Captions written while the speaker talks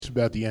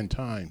about the end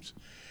times.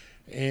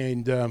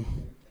 And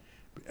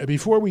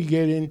before we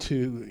get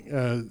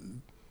into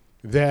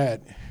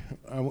that,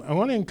 I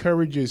want to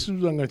encourage you. This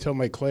is what I'm going to tell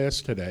my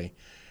class today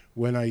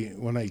when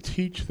I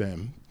teach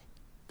them.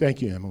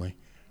 Thank you, Emily.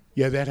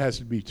 Yeah, that has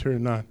to be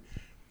turned on.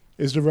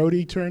 Is the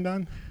roadie turned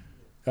on?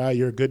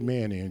 You're a good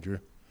man, Andrew.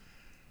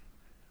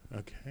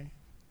 Okay,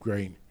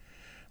 great.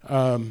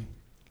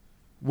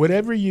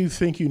 Whatever you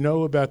think you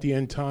know about the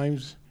end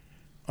times,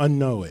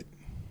 unknow it,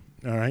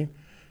 all right?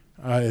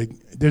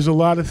 There's a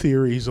lot of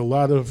theories, a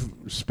lot of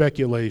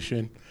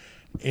speculation,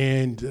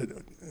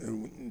 and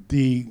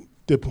the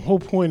whole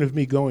point of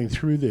me going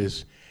through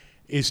this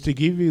is to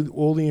give you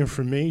all the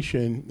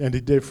information and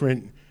the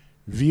different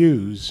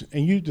views,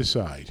 and you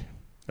decide,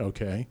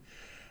 okay?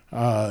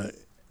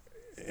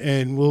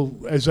 And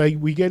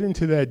we get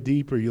into that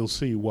deeper, you'll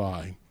see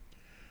why.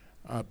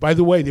 By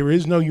the way, there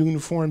is no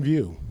uniform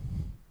view.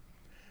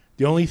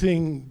 The only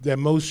thing that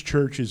most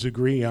churches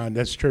agree on,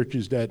 that's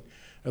churches that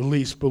at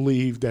least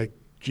believe that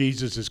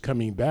Jesus is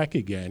coming back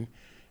again,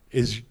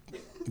 is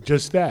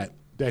just that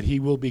he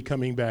will be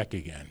coming back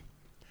again.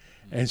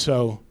 And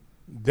so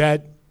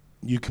that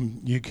you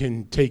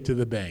can take to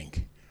the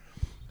bank.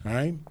 All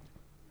right?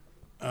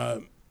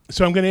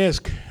 So I'm going to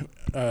ask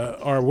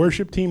our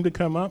worship team to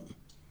come up.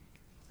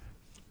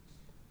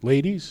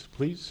 Ladies,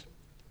 please.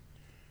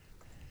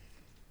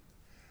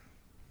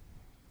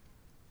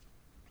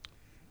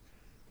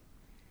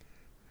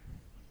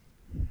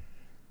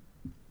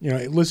 You know,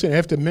 listen,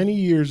 after many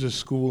years of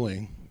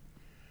schooling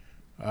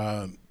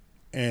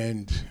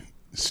and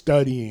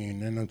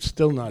studying, and I'm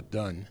still not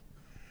done,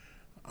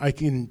 I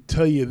can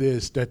tell you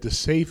this, that the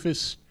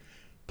safest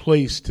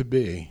place to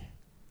be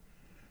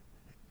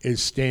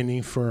is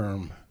standing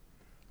firm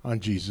on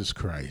Jesus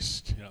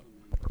Christ. Yep.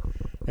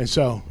 And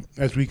so,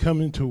 as we come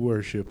into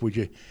worship, would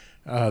you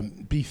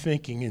be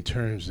thinking in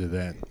terms of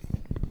that?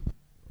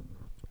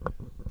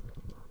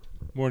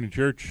 Morning,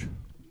 church.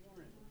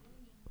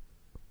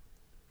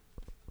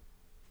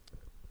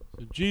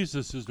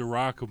 Jesus is the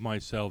rock of my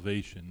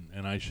salvation,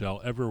 and I shall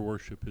ever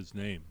worship his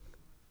name.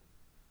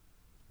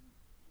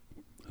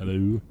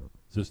 Hello?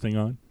 Is this thing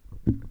on?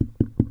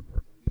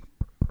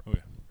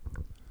 Okay.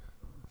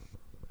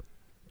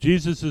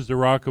 Jesus is the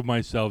rock of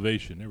my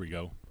salvation. There we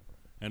go.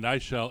 And I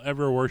shall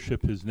ever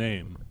worship his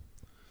name.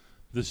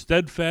 The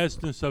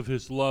steadfastness of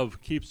his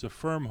love keeps a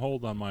firm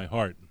hold on my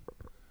heart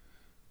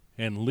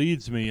and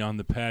leads me on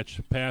the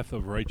path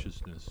of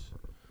righteousness.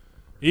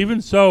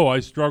 Even so, I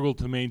struggle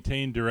to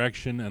maintain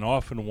direction and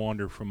often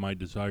wander from my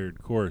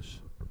desired course.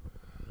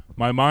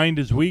 My mind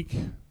is weak,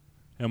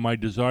 and my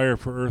desire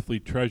for earthly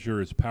treasure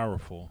is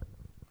powerful.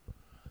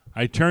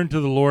 I turn to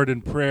the Lord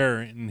in prayer,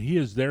 and he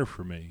is there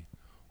for me,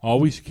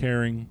 always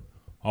caring,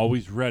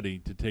 always ready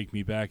to take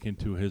me back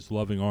into his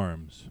loving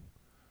arms.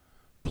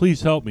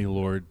 Please help me,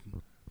 Lord,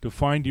 to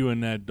find you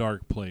in that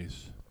dark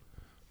place.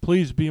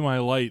 Please be my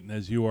light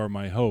as you are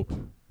my hope.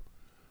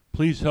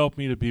 Please help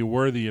me to be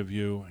worthy of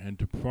you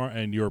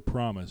and your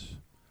promise.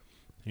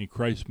 In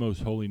Christ's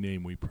most holy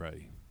name we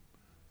pray.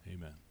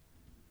 Amen.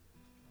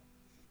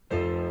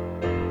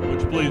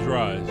 Would you please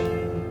rise?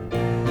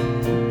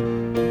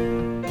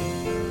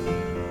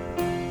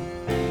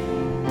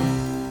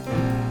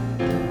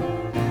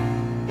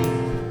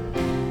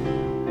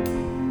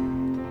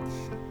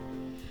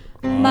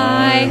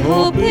 My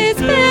hope is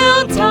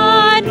built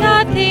on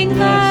nothing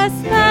less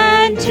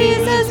than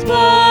Jesus'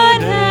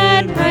 blood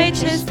and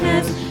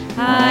righteousness.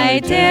 I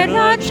dare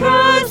not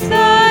trust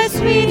the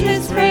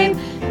sweetest frame,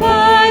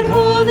 but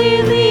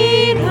wholly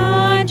lean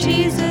on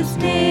Jesus'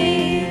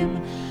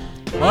 name.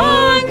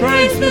 On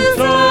Christ the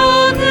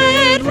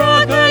solid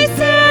rock I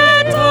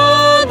stand,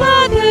 all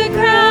other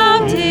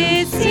ground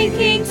is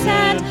sinking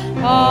sand,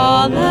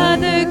 all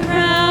other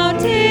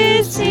ground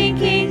is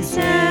sinking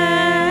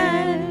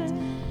sand.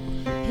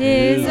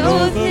 His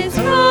oath is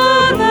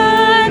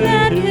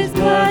covenant, his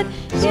blood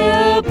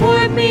shall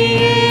pour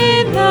me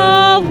in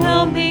the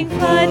whelming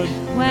flood.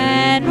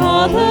 When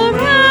all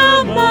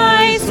around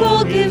my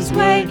soul gives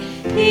way,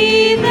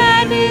 he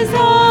then is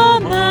all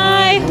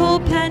my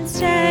hope and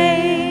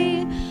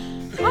stay.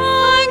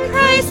 On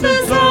Christ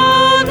the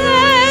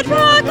solid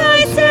rock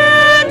I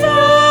stand,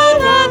 all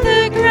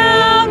other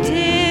ground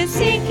is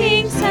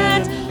sinking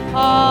sand,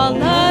 all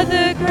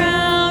other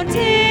ground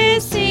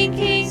is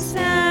sinking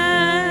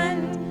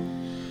sand.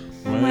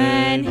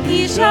 When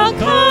he shall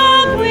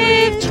come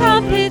with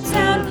trumpet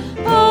sound,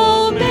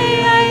 oh,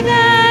 may I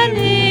then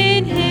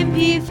in him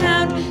be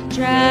found,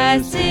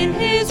 dressed in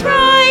his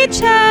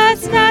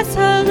righteousness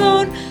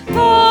alone,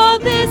 all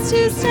this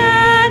to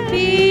stand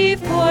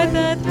before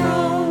the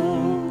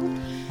throne.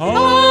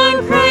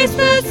 On Christ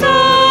the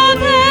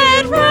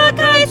solid rock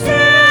I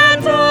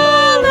stand,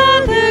 all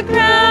other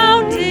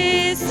ground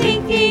is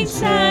sinking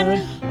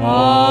sand,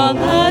 all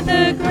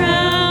other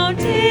ground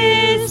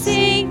is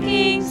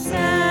sinking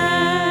sand.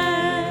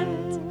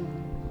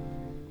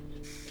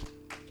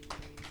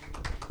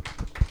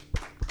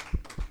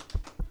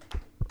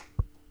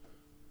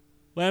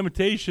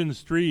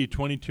 Lamentations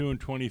 3:22 and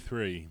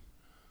 23.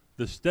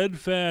 The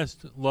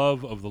steadfast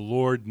love of the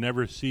Lord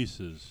never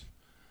ceases.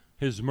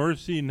 His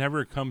mercy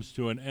never comes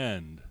to an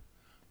end.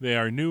 They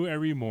are new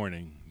every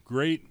morning.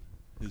 Great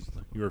is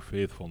your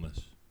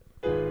faithfulness.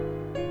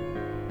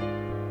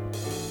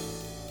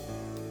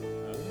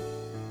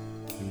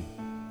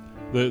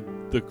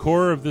 The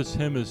core of this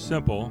hymn is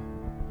simple,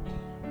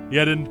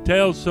 yet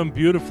entails some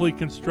beautifully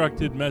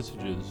constructed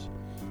messages.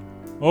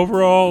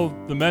 Overall,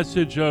 the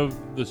message of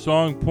the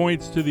song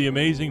points to the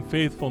amazing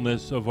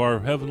faithfulness of our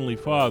Heavenly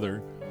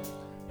Father.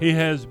 He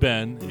has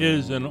been,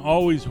 is, and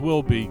always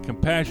will be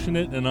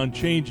compassionate and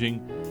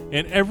unchanging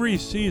in every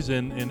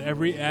season, in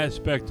every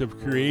aspect of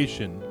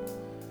creation.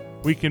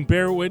 We can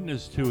bear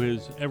witness to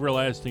His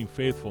everlasting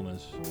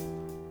faithfulness.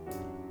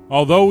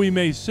 Although we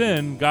may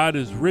sin, God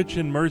is rich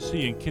in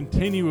mercy and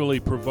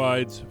continually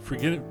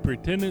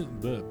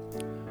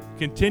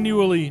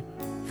continually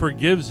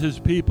forgives His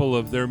people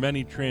of their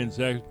many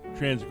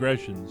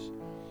transgressions.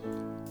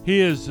 He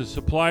is the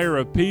supplier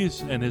of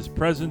peace, and His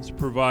presence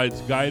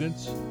provides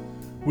guidance.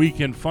 We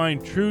can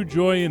find true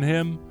joy in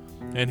Him,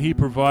 and He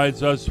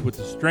provides us with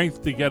the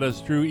strength to get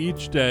us through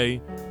each day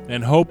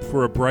and hope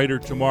for a brighter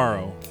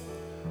tomorrow.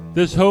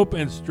 This hope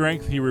and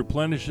strength He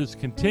replenishes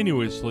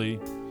continuously.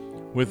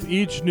 With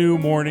each new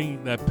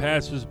morning that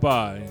passes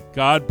by,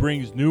 God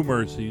brings new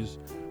mercies,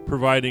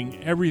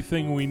 providing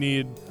everything we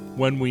need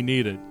when we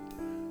need it.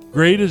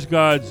 Great is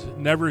God's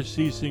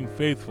never-ceasing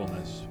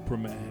faithfulness,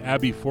 from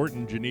Abby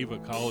Fortin, Geneva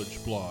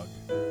College blog.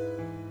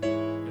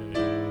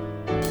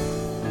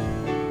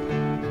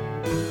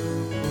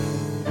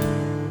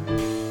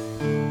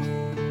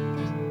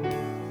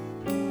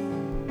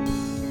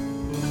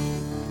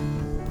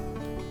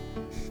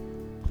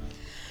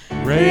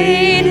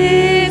 Great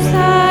is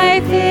thy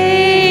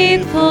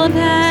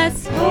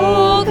faithfulness,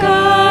 O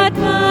God,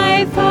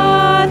 my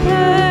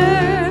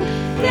Father.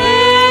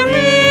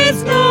 There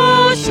is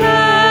no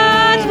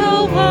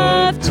shadow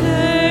of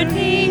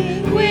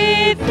turning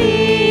with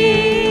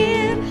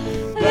thee.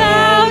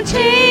 Thou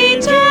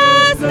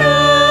changest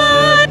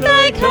not,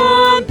 thy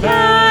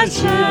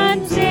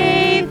compassions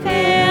they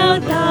fail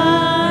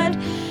not.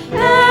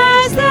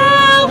 As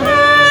thou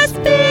hast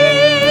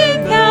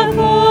been, thou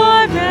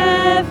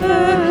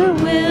forever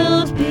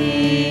wilt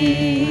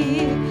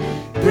be.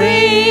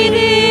 Great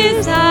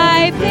is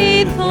thy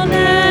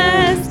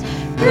faithfulness,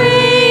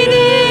 great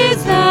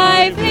is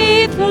thy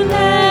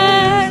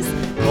faithfulness.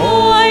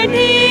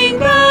 Morning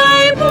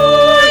by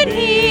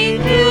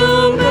morning,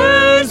 new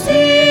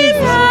mercies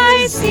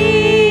I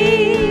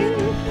see.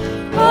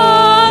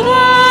 All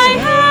I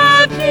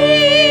have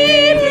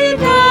needed,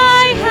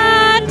 thy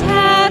hand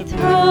hath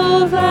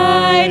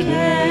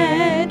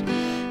provided.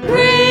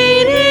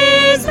 Great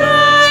is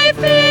thy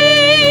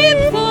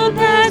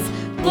faithfulness,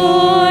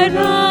 Lord,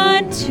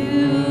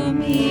 unto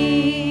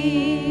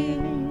me.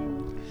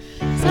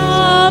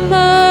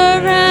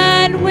 Summer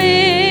and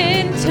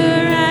winter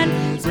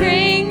and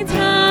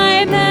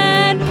springtime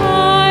and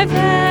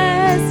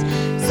harvest,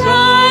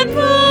 sun,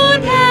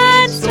 moon,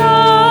 and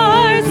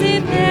stars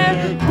in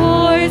their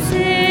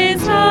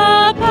courses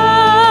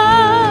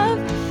above,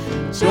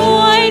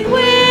 join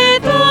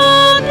with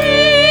all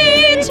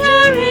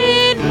nature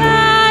in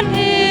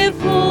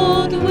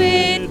manifold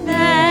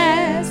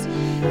witness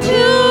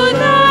to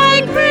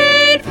thy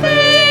great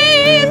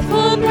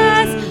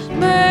faithfulness,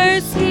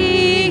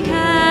 mercy,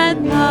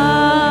 and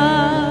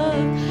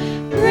love.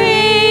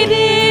 Great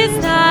is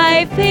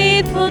thy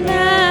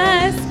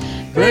faithfulness,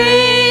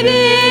 great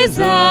is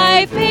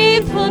thy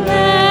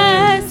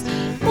faithfulness.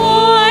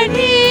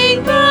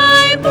 Morning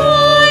by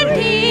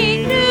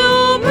morning,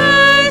 new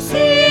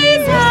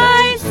mercies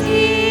I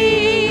see.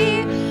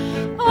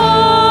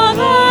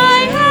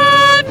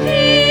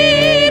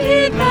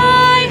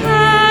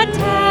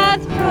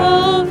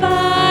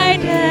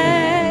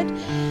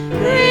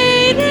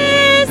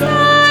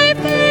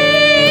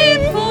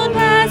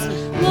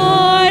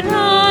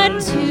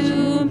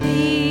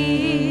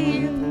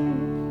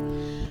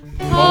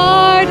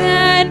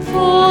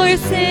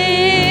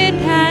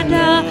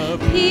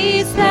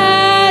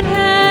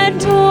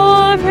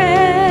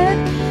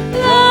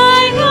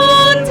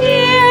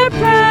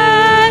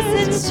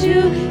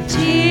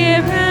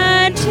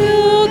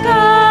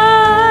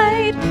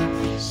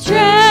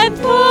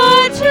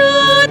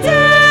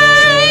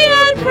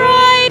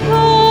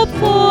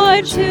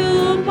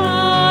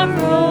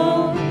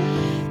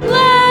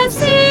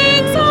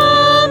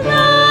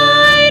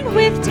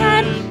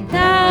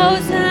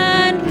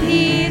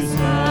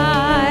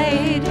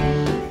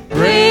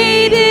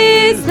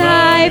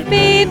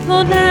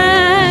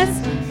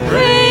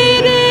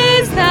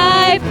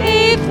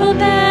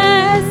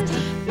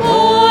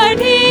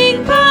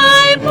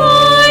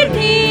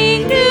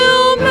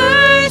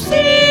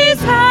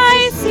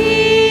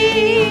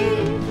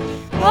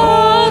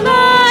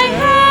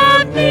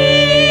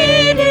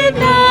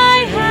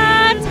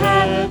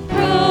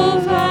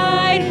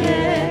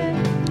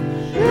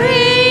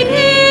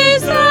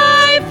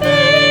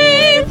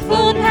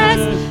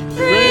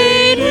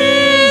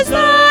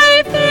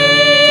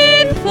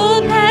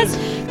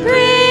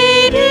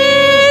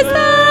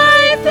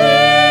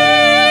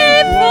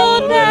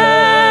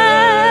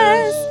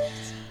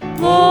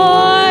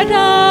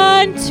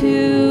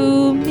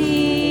 unto me.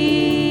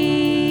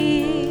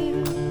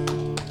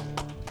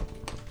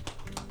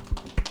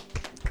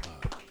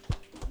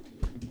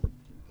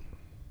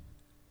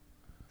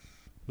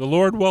 The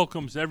Lord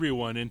welcomes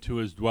everyone into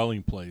his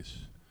dwelling place.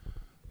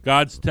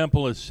 God's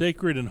temple is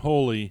sacred and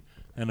holy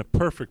and a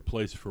perfect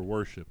place for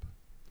worship.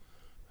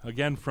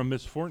 Again from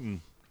Miss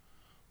Fortin.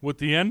 With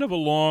the end of a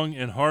long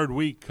and hard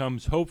week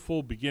comes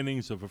hopeful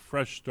beginnings of a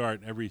fresh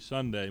start every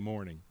Sunday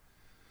morning.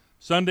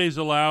 Sundays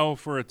allow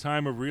for a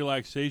time of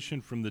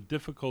relaxation from the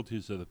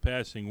difficulties of the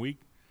passing week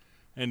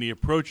and the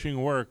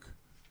approaching work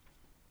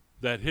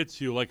that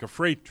hits you like a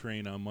freight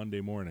train on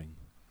Monday morning.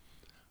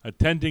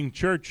 Attending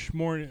church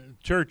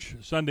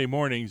Sunday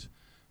mornings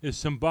is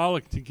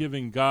symbolic to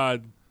giving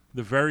God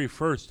the very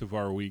first of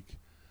our week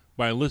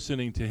by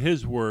listening to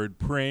his word,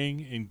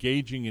 praying,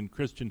 engaging in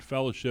Christian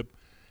fellowship,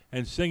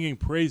 and singing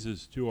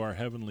praises to our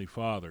Heavenly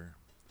Father.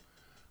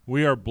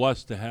 We are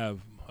blessed to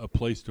have a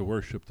place to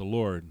worship the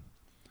Lord.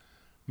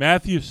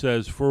 Matthew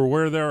says, "For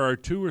where there are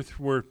two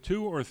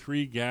or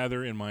three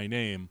gather in my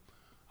name,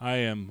 I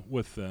am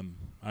with them.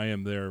 I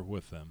am there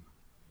with them."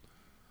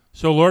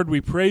 So, Lord,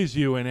 we praise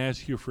you and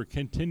ask you for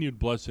continued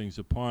blessings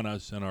upon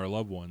us and our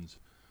loved ones.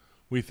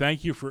 We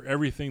thank you for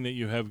everything that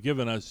you have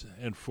given us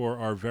and for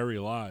our very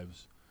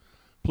lives.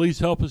 Please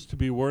help us to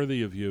be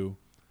worthy of you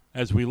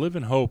as we live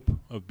in hope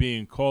of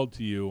being called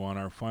to you on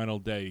our final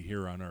day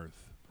here on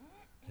earth.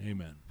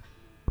 Amen.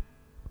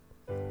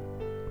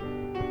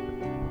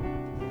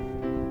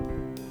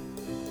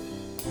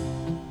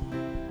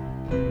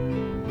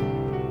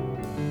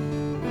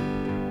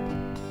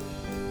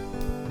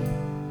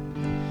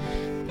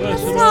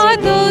 Blessed are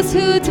those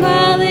who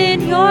dwell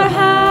in your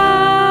house.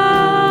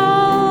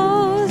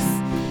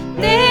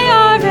 They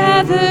are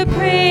ever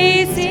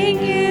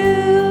praising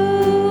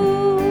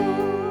you.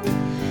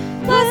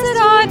 Blessed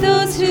are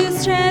those whose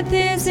strength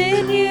is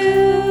in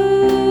you,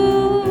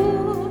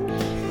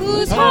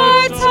 whose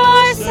hearts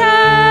are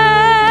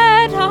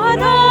set on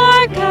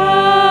our God.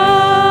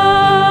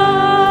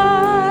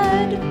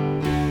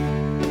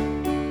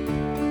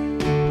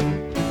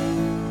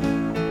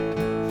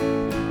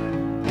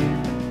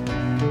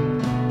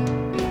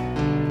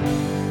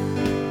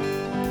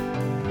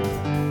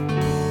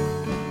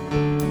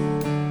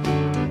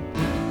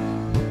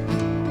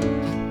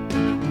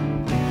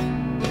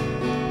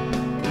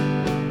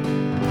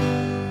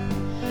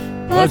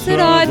 Blessed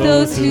are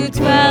those who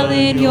dwell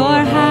in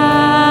your house.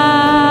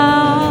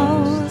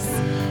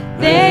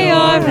 They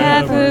are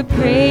ever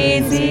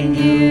praising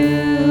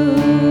you.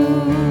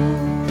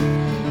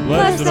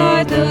 Blessed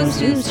are those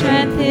whose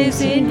strength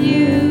is in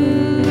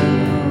you,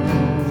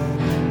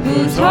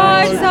 whose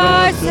hearts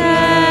are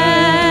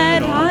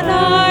set on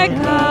our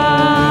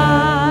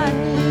God.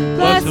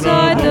 Blessed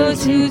are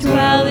those who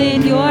dwell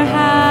in your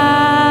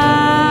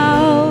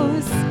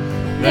house.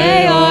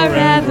 They are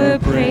ever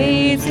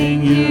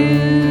praising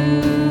you.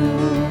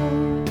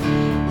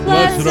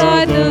 Blessed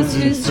are those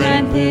whose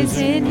strength is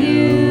in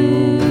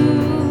you,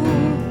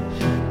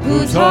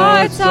 whose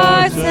hearts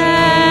are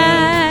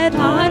set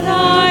on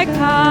our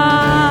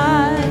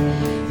God.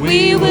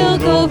 We will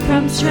go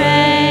from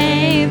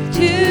strength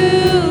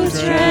to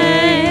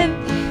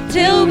strength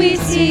till we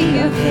see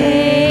your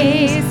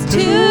face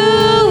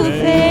to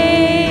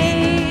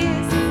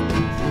face.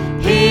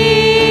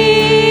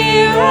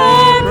 Hear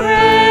our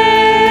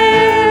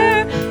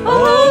prayer, O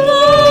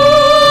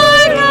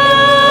Lord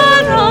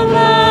God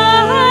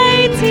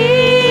Almighty.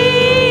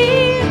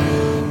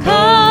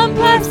 Come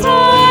bless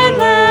our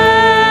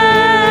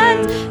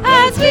land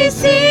as we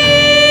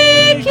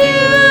seek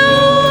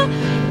you,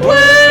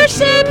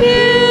 worship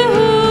you.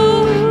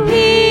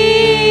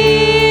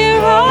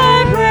 Hear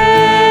our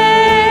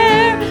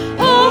prayer,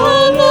 O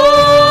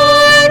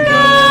Lord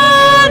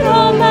God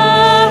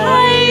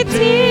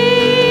Almighty.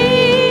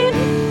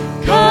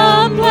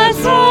 Come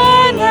bless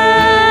our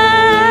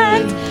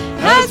land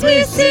as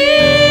we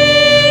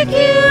seek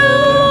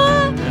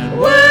you,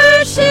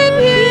 worship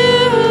you.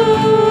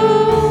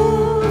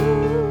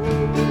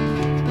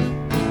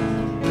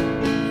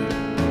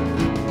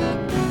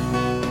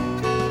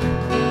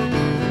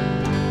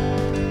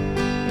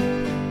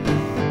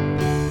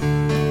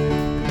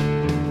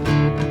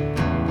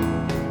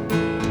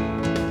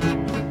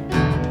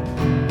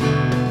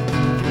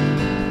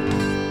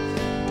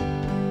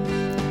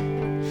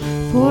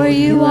 For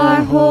you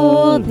are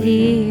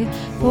holy,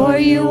 for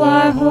you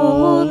are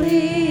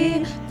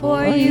holy,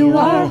 for you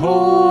are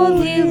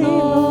holy,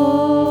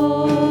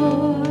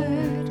 Lord.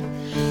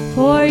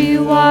 For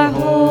you are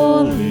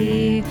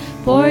holy,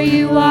 for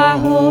you are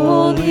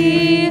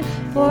holy,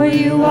 for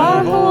you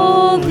are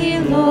holy,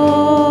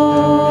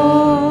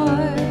 Lord.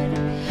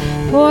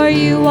 For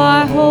you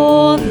are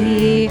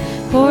holy,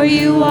 for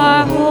you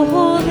are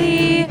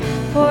holy,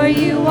 for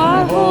you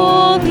are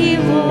holy,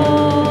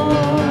 Lord.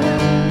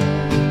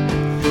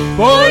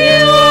 For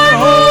you are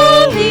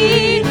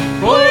holy,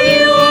 for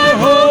you are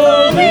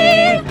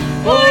holy,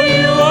 for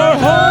you are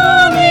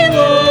holy,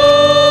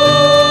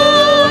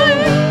 Lord.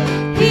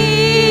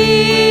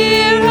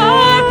 Hear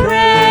our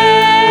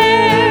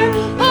prayer,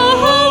 O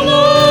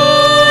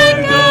Lord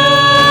God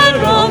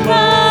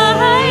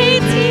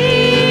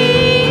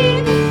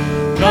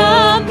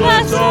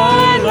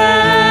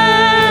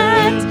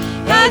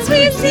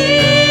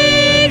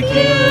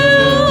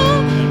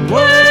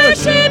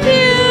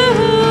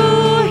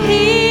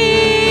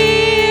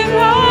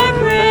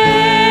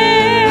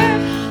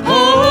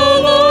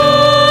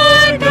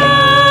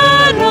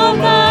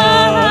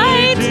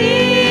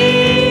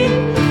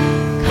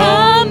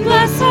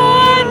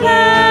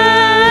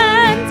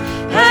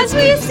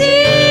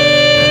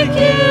seek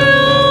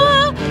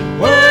you,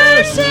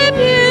 worship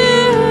you.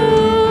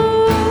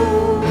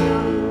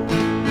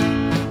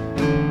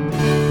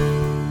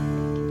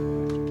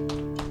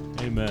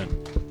 Amen.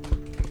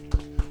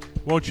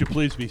 Won't you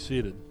please be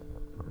seated?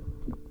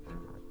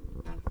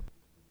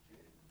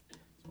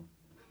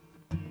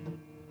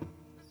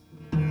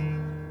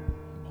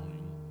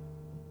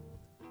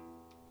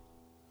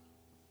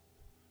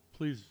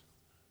 Please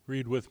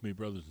read with me,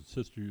 brothers and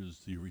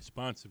sisters, the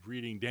responsive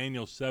reading,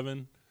 Daniel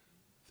 7,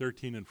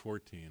 13 and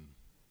 14.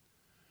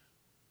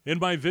 In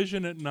my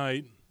vision at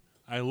night,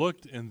 I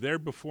looked, and there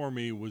before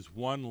me was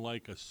one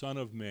like a son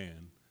of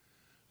man,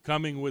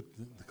 coming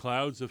with the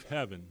clouds of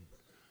heaven.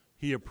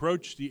 He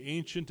approached the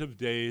Ancient of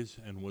Days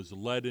and was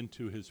led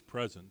into his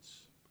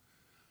presence.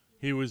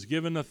 He was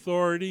given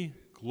authority,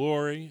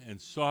 glory,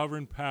 and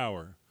sovereign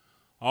power.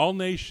 All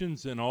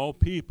nations and all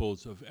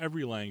peoples of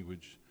every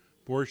language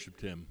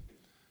worshipped him.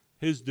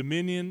 His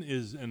dominion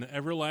is an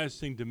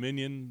everlasting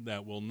dominion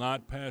that will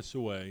not pass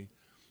away,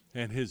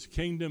 and his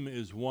kingdom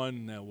is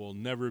one that will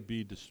never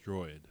be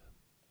destroyed.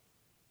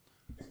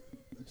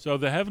 So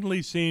the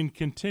heavenly scene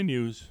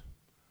continues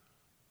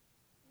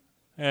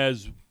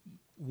as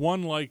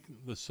one like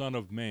the Son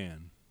of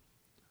Man,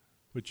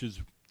 which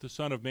is, the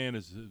Son of Man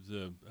is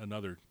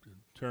another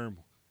term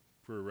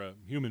for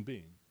human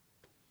being,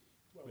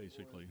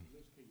 basically. In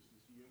this case,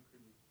 it's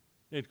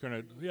the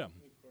incarnate, yeah.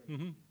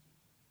 Mm-hmm.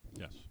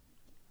 Yes.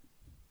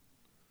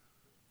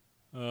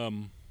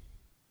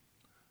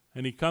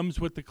 And he comes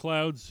with the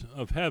clouds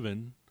of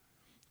heaven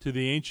to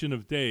the Ancient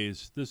of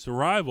Days. This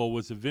arrival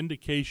was a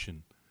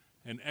vindication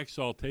and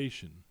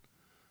exaltation.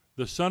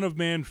 The Son of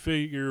Man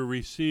figure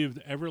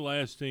received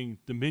everlasting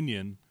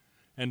dominion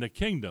and a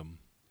kingdom.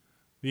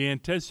 The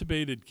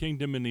anticipated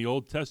kingdom in the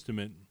Old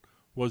Testament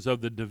was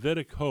of the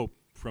Davidic hope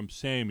from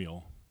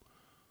Samuel.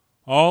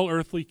 All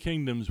earthly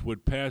kingdoms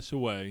would pass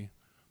away,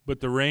 but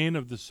the reign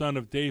of the Son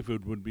of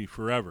David would be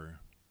forever.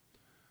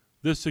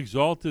 This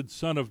exalted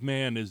Son of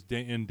Man is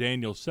in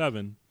Daniel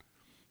 7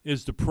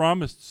 is the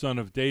promised Son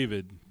of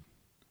David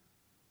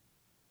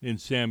in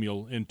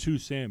 2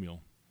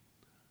 Samuel.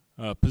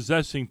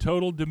 Possessing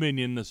total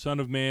dominion, the Son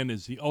of Man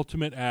is the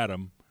ultimate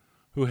Adam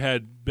who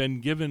had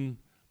been given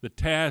the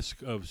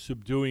task of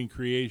subduing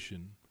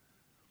creation.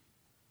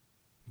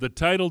 The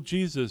title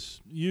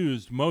Jesus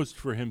used most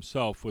for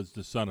himself was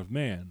the Son of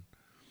Man,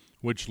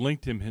 which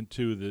linked him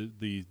into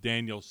the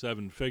Daniel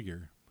 7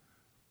 figure.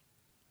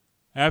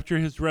 After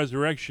his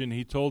resurrection,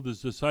 he told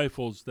his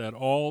disciples that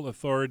all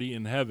authority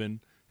in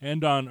heaven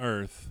and on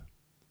earth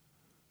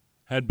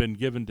had been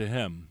given to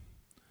him.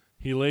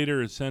 He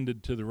later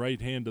ascended to the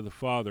right hand of the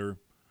Father,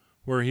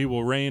 where he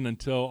will reign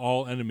until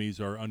all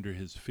enemies are under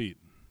his feet.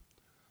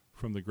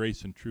 From the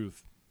Grace and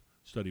Truth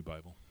Study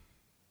Bible.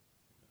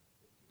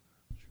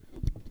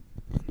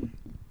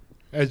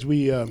 As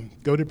we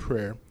go to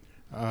prayer,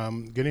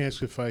 I'm going to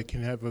ask if I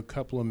can have a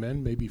couple of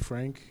men, maybe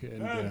Frank.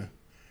 And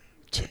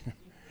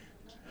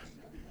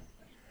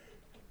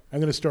I'm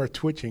going to start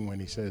twitching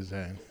when he says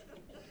that.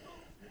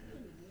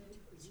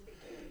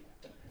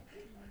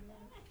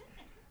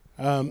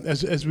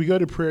 As we go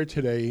to prayer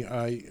today,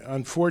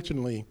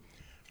 unfortunately,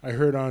 I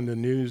heard on the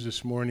news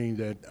this morning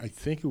that I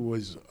think it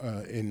was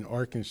in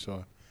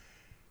Arkansas,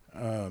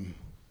 a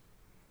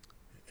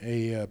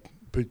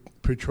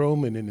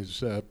patrolman in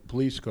his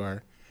police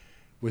car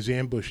was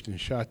ambushed and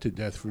shot to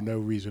death for no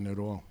reason at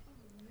all.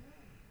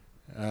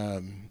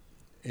 And,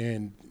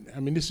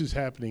 I mean, this is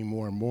happening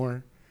more and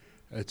more.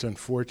 It's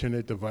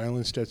unfortunate. The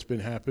violence that's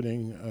been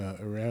happening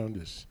around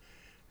is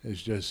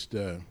just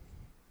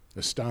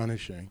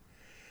astonishing.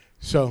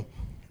 So,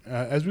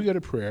 as we go to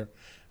prayer,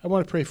 I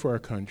want to pray for our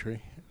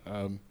country.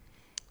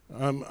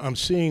 I'm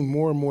seeing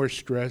more and more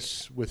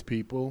stress with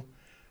people.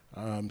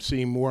 I'm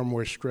seeing more and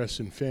more stress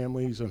in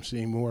families. I'm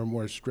seeing more and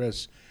more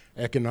stress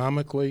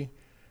economically,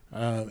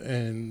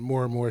 and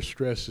more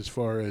stress as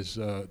far as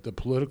the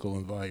political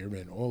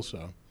environment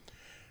also.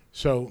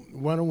 So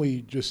why don't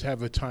we just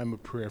have a time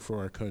of prayer for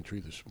our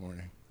country this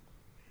morning?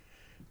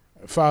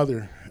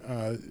 Father,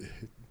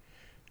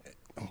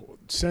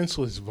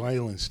 senseless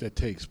violence that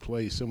takes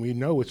place, and we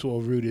know it's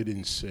all rooted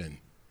in sin.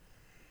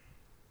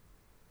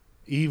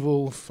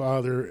 Evil,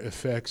 Father,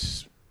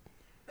 affects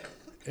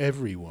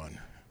everyone,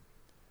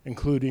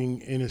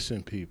 including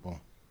innocent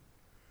people.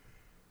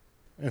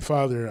 And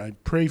Father, I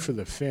pray for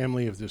the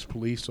family of this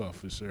police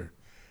officer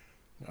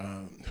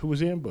who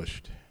was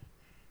ambushed.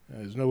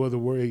 There's no other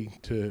way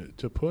to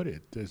put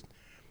it.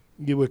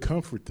 You would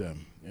comfort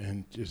them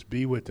and just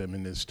be with them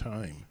in this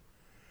time.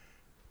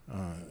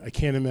 I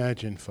can't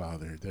imagine,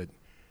 Father, that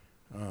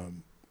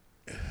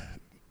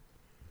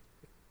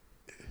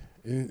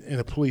in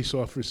a police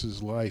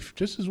officer's life,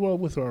 just as well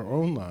with our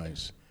own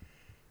lives,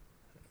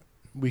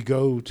 we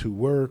go to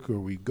work or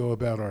we go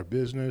about our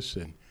business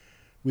and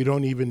we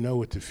don't even know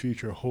what the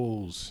future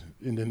holds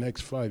in the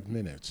next 5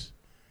 minutes.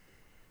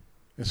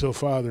 And so,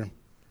 Father,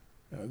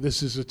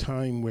 this is a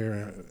time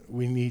where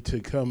we need to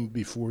come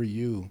before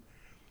you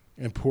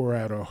and pour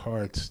out our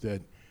hearts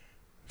that,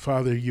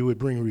 Father, you would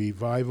bring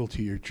revival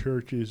to your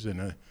churches and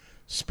a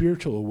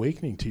spiritual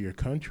awakening to your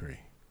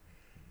country.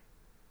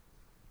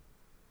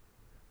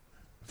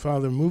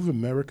 Father, move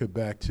America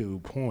back to a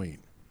point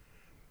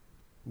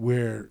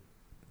where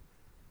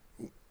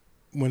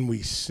when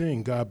we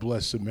sing, God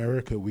bless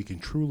America, we can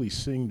truly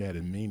sing that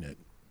and mean it.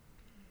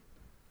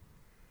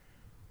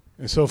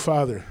 And so,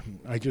 Father,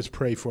 I just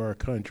pray for our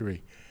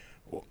country.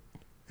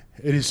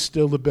 It is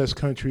still the best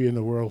country in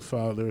the world,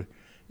 Father,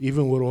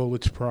 even with all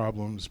its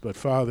problems. But,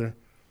 Father,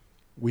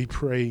 we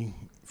pray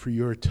for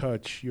your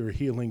touch, your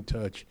healing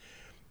touch,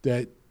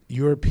 that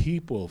your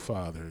people,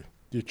 Father,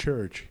 the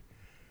church,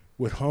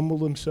 would humble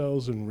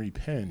themselves and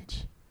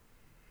repent.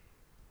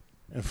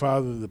 And,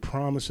 Father, the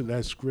promise of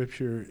that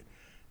scripture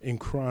in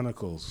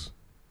Chronicles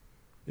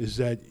is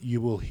that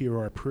you will hear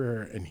our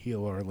prayer and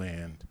heal our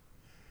land.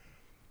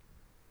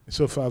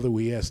 So, Father,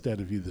 we ask that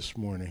of you this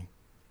morning.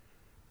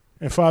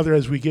 And, Father,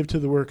 as we give to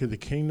the work of the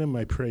kingdom,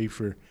 I pray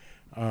for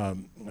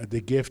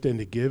the gift and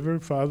the giver.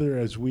 Father,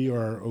 as we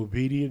are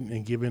obedient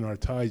and giving our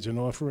tithes and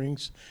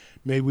offerings,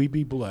 may we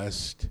be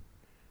blessed.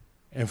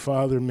 And,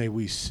 Father, may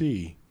we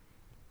see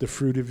the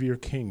fruit of your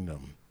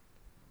kingdom.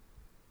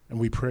 And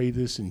we pray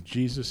this in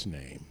Jesus'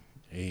 name.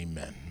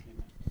 Amen.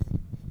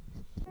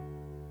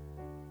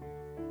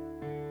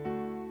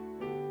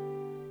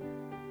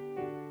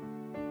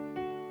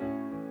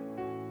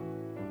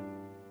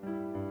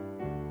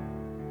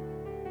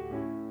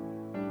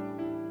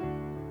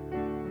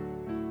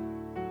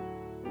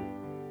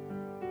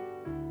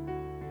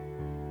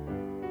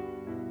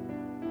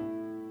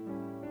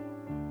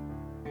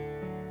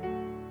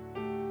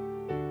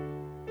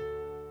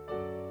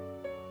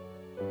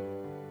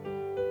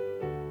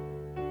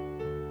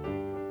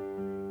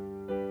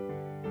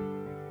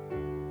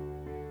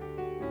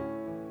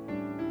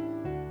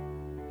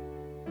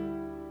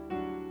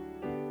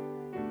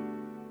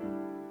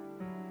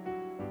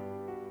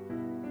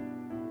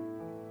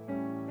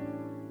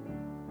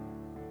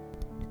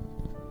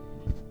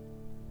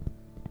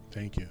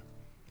 Thank you.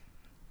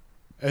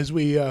 As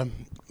we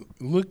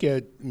look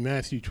at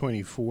Matthew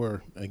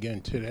 24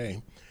 again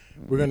today,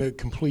 we're going to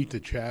complete the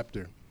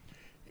chapter.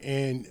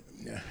 And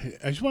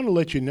I just want to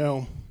let you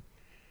know,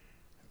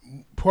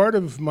 part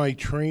of my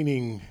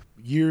training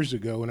years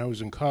ago when I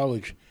was in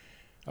college,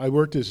 I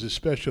worked as a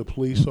special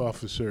police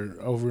officer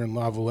over in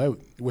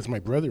Lavalette with my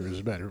brother,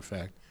 as a matter of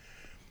fact.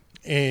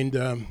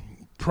 And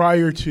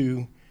prior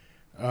to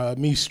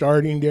me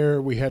starting there,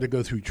 we had to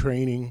go through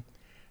training,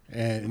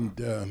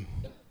 and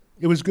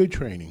it was good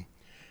training.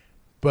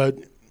 But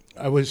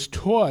I was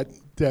taught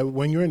that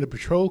when you're in a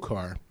patrol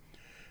car,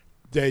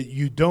 that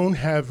you don't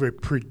have a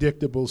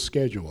predictable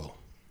schedule.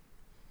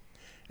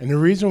 And the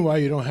reason why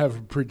you don't have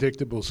a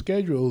predictable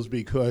schedule is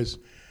because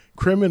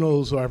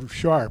criminals are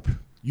sharp,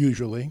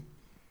 usually,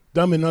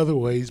 dumb in other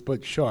ways,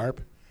 but sharp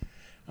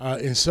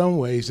in some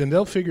ways, and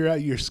they'll figure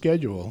out your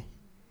schedule,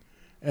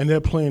 and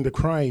they'll plan the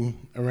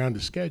crime around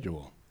the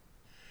schedule.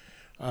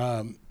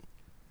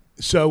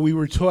 So we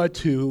were taught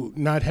to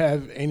not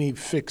have any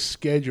fixed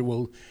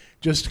schedule,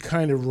 just to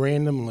kind of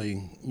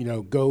randomly,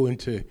 go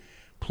into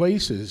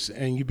places,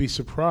 and you'd be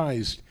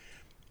surprised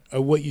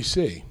at what you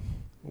see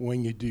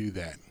when you do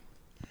that.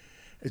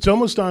 It's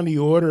almost on the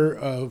order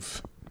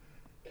of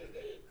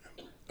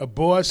a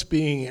boss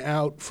being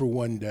out for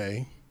one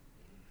day,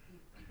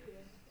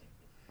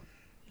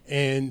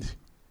 and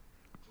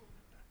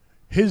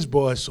his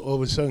boss all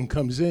of a sudden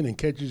comes in and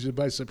catches you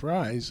by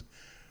surprise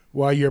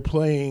while you're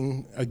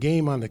playing a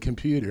game on the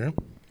computer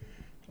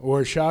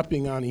or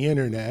shopping on the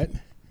internet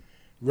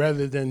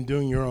rather than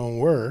doing your own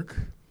work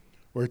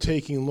or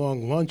taking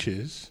long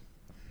lunches.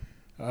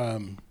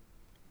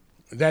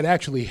 That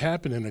actually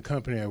happened in a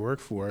company I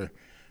worked for.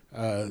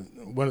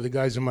 One of the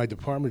guys in my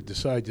department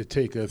decided to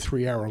take a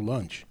 3-hour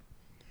lunch.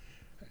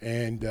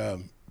 And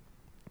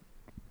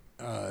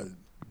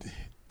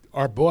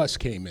our boss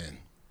came in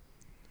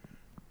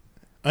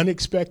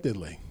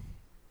unexpectedly.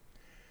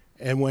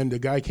 And when the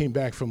guy came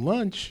back from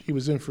lunch, he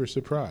was in for a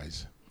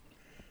surprise.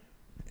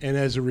 And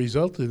as a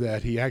result of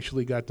that, he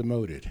actually got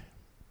demoted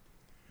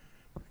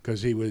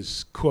because he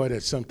was caught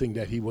at something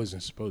that he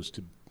wasn't supposed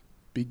to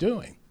be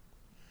doing.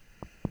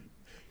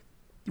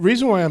 The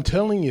reason why I'm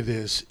telling you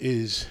this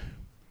is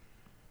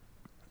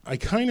I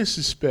kind of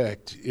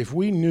suspect if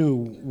we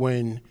knew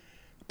when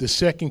the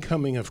second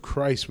coming of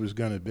Christ was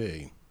going to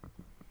be,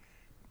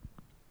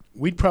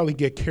 we'd probably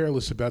get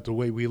careless about the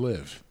way we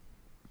live.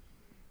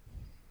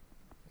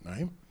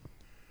 Right?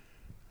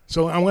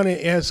 So I want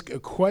to ask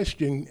a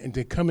question and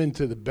to come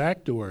into the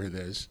back door of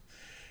this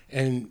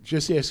and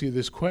just ask you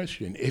this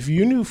question. If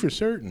you knew for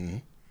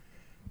certain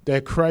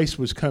that Christ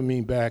was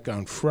coming back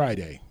on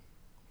Friday,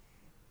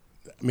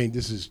 I mean,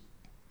 this is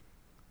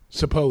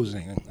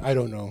supposing, I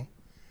don't know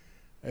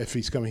if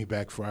he's coming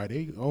back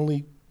Friday,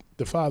 only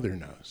the Father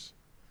knows.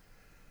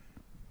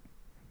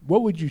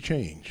 What would you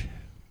change?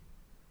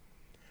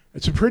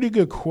 It's a pretty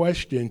good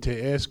question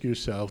to ask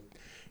yourself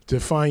to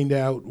find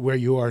out where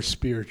you are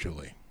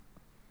spiritually.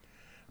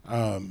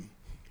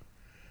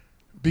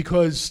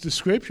 Because the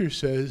scripture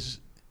says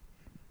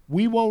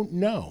we won't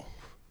know.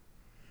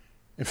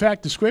 In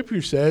fact, the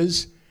scripture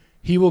says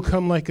He will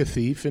come like a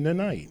thief in the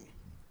night.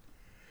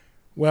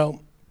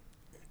 Well,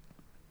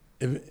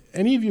 if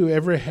any of you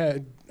ever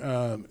had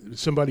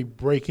somebody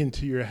break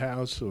into your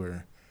house,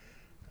 or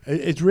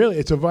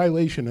it's a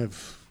violation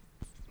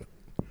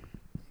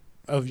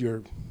of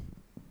your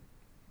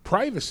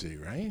privacy,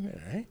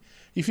 right?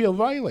 You feel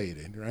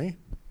violated, right?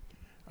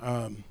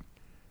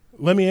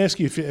 Let me ask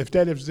you, if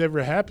that has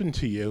ever happened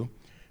to you,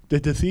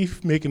 did the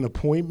thief make an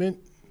appointment?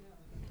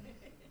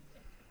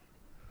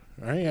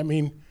 Right? I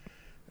mean,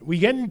 we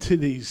get into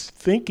these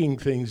thinking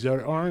things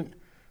that aren't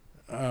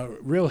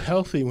real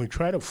healthy when we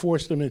try to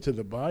force them into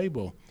the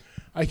Bible.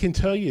 I can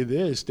tell you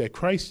this, that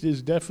Christ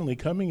is definitely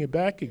coming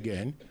back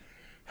again.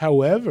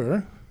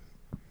 However,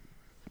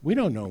 we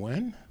don't know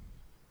when.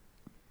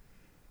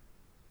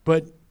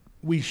 But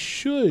we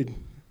should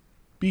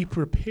be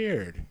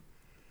prepared,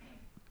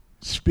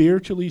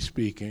 spiritually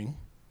speaking,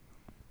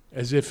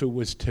 as if it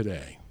was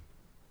today.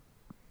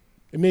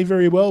 It may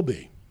very well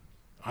be.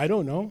 I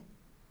don't know.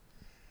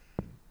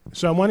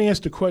 So I want to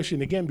ask the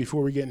question again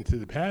before we get into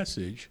the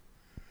passage.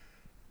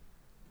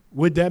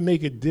 Would that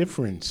make a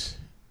difference?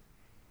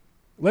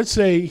 Let's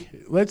say,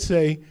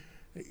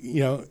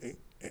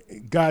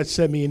 God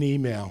sent me an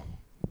email.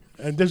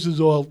 And this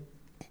is all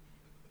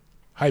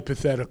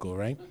hypothetical,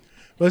 right?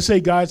 Let's say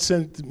God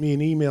sent me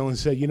an email and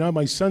said,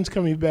 my son's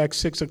coming back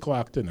 6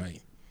 o'clock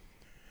tonight.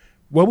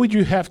 What would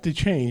you have to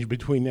change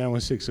between now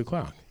and 6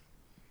 o'clock?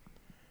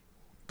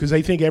 Because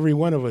I think every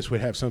one of us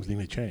would have something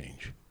to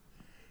change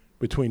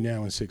between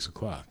now and 6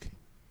 o'clock.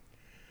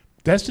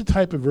 That's the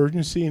type of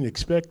urgency and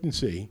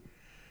expectancy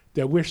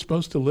that we're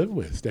supposed to live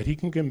with, that he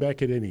can come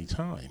back at any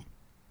time.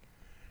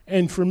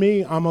 And for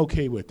me, I'm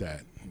okay with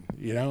that.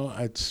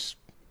 It's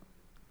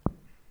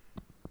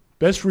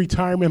best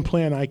retirement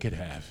plan I could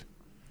have.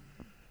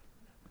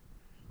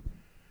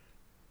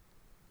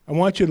 I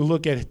want you to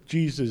look at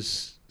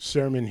Jesus'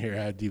 sermon here,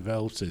 how it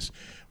develops this.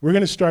 We're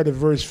going to start at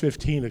verse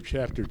 15 of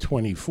chapter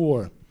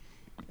 24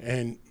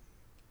 and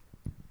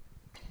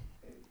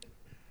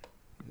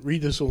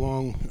read this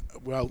along.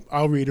 Well,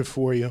 I'll read it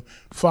for you.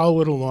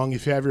 Follow it along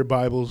if you have your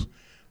Bibles,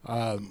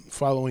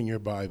 following your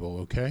Bible,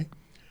 okay?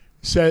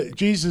 So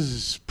Jesus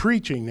is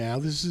preaching now.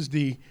 This is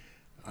the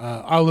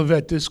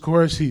Olivet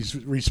Discourse. He's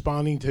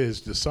responding to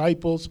his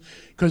disciples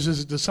because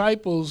his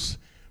disciples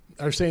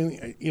are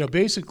saying,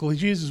 basically,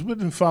 Jesus, we've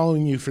been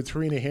following you for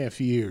 3.5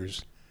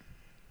 years.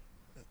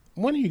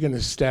 When are you going to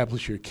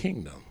establish your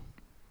kingdom?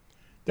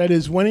 That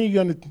is, when are you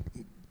going to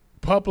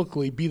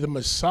publicly be the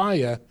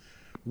Messiah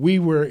we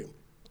were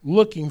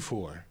looking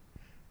for?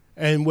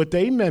 And what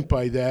they meant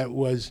by that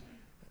was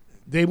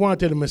they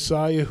wanted a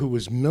Messiah who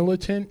was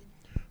militant,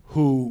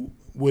 who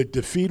would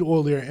defeat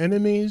all their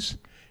enemies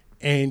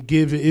and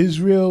give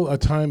Israel a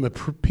time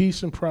of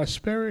peace and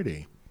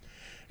prosperity.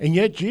 And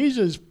yet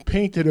Jesus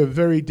painted a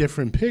very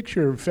different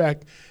picture. In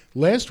fact,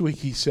 last week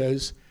he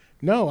says,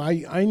 no,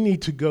 I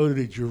need to go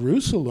to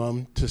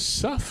Jerusalem to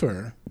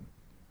suffer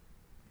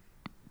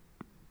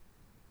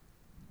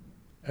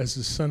as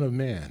the Son of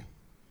Man,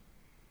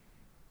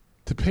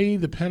 to pay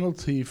the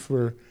penalty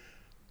for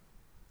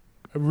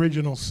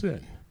original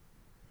sin,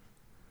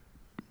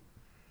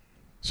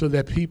 so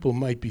that people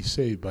might be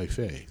saved by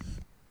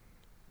faith.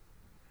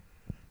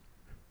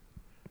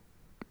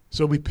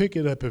 So we pick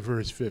it up at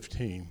verse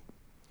 15.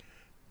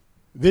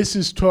 This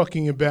is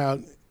talking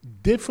about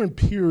different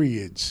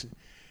periods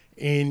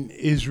in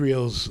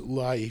Israel's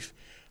life.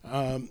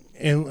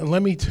 And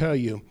let me tell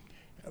you,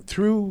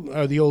 through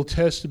the Old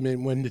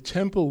Testament, when the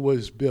temple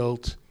was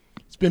built,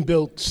 it's been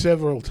built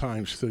several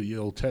times through the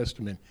Old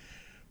Testament,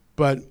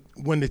 but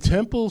when the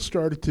temple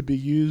started to be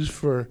used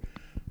for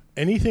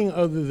anything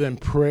other than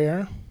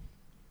prayer,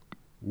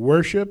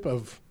 worship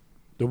of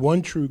the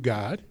one true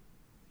God,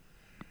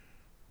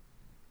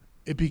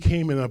 it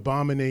became an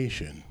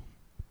abomination.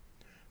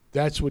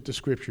 That's what the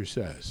scripture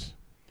says.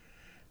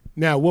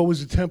 Now, what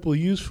was the temple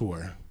used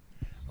for?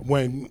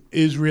 When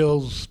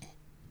Israel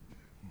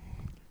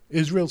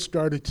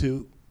started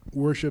to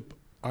worship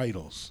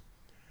idols,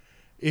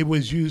 it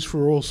was used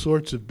for all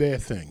sorts of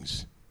bad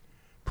things.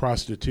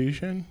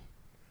 Prostitution,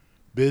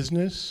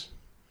 business.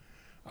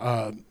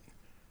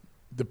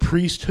 The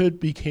priesthood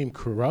became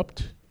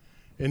corrupt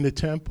in the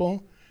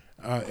temple.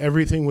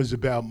 Everything was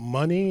about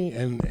money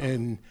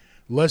and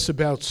less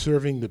about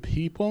serving the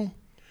people.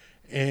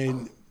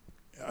 And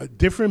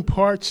different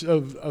parts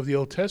of the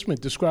Old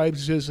Testament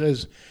describes this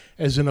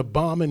as an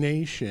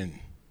abomination.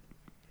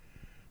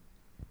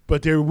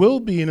 But there will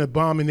be an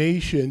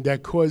abomination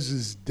that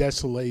causes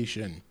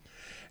desolation.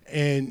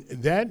 And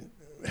that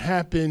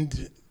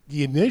happened,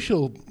 the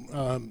initial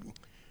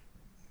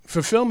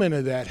fulfillment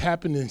of that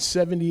happened in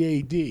 70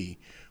 A.D.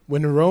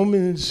 when the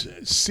Romans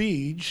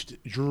sieged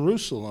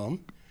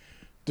Jerusalem,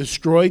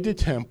 destroyed the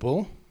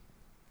temple,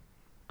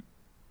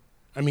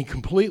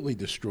 completely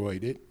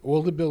destroyed it,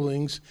 all the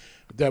buildings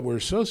that were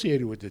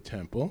associated with the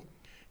temple,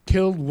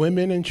 killed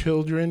women and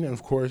children, and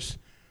of course,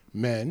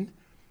 men,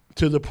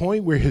 to the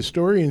point where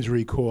historians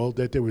recall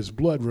that there was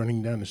blood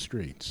running down the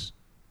streets.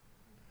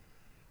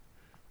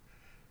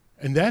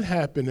 And that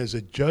happened as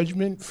a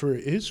judgment for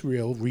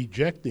Israel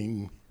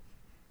rejecting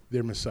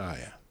their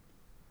Messiah.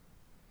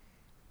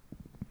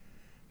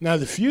 Now,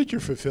 the future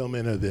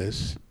fulfillment of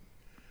this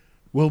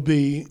will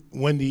be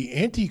when the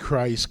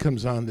Antichrist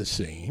comes on the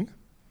scene.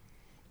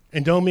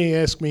 And don't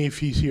ask me if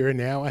he's here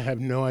now. I have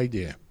no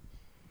idea.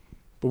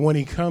 But when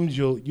he comes,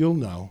 you'll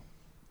know.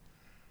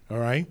 All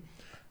right?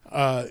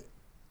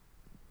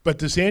 But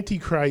this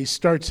Antichrist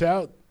starts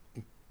out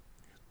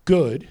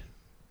good,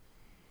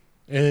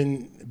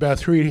 and about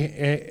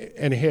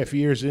 3.5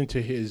 years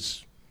into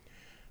his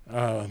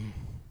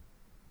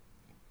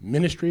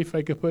ministry, if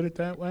I could put it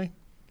that way,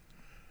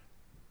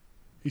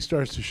 he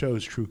starts to show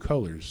his true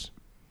colors.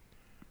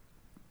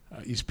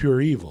 He's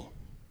pure evil.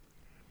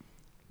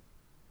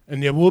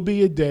 And there will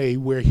be a day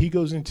where he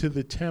goes into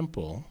the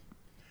temple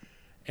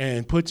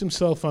and puts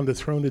himself on the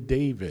throne of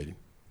David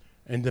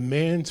and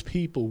demands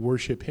people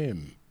worship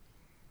him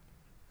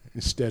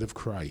instead of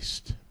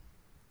Christ.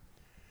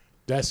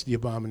 That's the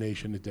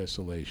abomination of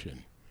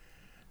desolation.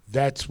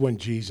 That's when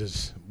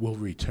Jesus will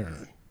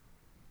return.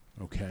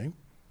 Okay?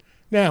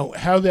 Now,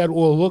 how that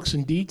all looks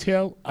in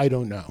detail, I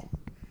don't know.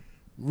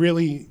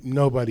 Really,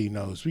 nobody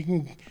knows. We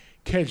can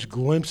catch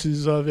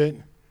glimpses of it,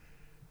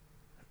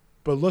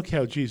 but look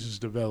how Jesus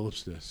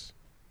develops this.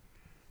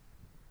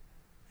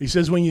 He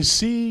says, when you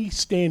see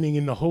standing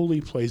in the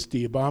holy place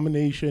the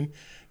abomination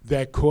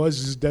that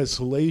causes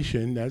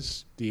desolation,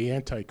 that's the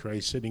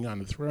Antichrist sitting on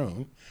the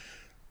throne,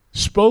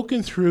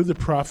 spoken through the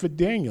prophet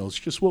Daniel. It's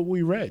just what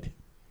we read.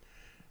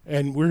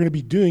 And we're going to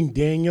be doing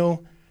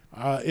Daniel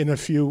in a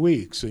few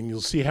weeks, and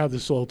you'll see how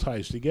this all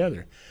ties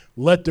together.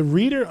 Let the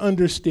reader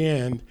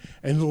understand,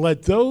 and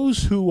let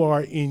those who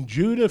are in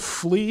Judah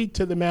flee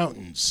to the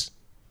mountains.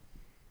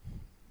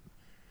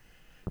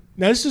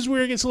 Now, this is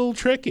where it gets a little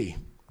tricky,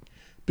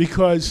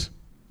 because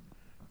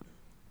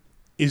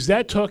is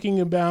that talking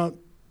about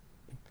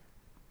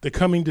the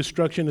coming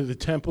destruction of the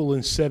temple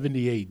in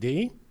 70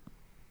 A.D.?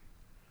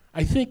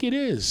 I think it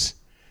is,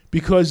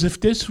 because if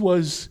this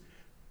was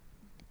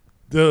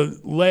the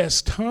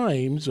last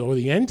times or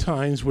the end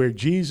times where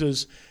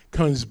Jesus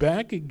comes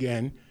back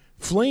again,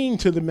 fleeing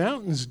to the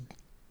mountains,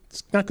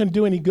 it's not going to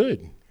do any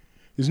good.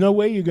 There's no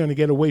way you're going to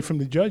get away from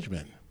the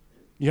judgment.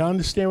 You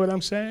understand what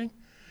I'm saying?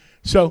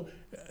 So,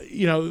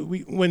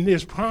 when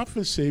there's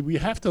prophecy, we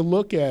have to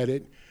look at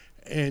it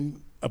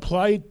and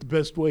apply it the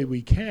best way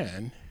we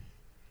can.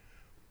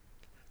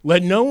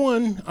 Let no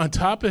one on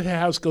top of the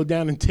house go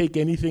down and take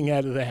anything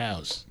out of the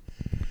house.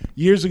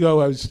 Years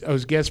ago, I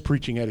was guest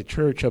preaching at a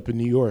church up in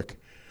New York,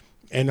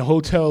 and the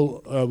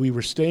hotel we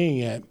were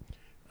staying at,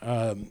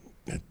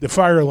 the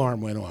fire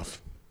alarm went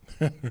off.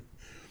 And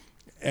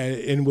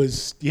it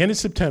was the end of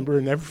September,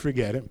 I'll never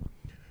forget it.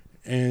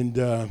 And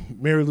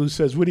Mary Lou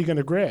says, "What are you going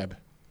to grab?"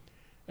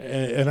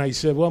 And I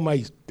said, "Well,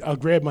 I'll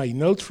grab my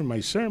notes from my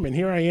sermon."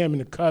 Here I am in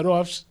the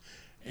cutoffs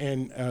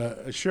and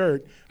a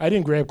shirt. I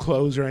didn't grab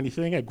clothes or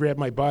anything. I grabbed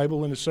my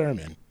Bible and a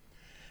sermon.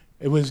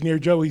 It was near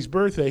Joey's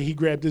birthday. He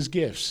grabbed his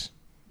gifts,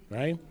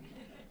 right?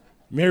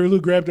 Mary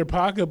Lou grabbed her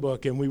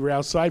pocketbook, and we were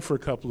outside for a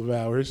couple of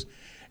hours.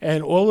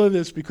 And all of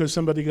this because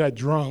somebody got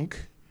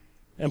drunk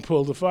and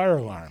pulled the fire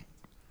alarm.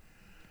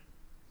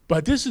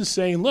 But this is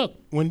saying, look,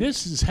 when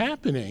this is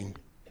happening,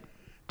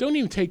 don't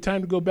even take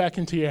time to go back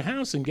into your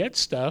house and get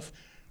stuff.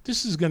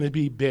 This is going to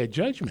be bad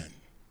judgment,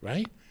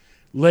 right?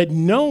 Let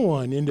no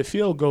one in the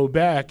field go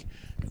back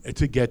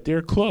to get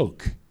their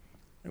cloak.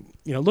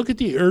 Look at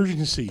the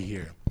urgency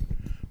here.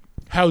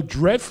 How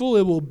dreadful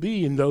it will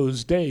be in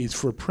those days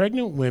for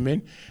pregnant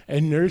women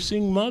and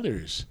nursing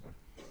mothers.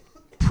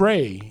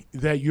 Pray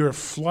that your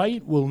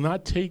flight will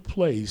not take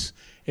place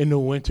in the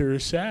winter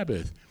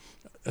Sabbath.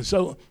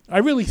 So I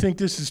really think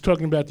this is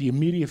talking about the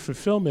immediate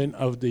fulfillment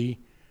of the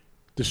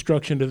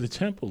destruction of the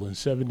temple in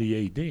 70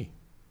 A.D.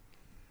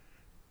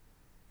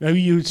 Now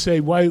you would say,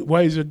 why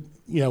is it?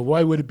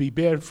 Why would it be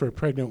bad for a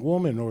pregnant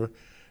woman or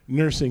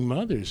nursing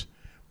mothers?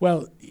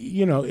 Well,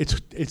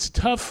 it's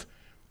tough.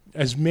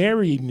 As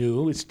Mary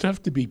knew, it's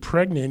tough to be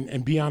pregnant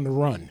and be on the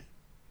run,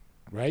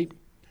 right?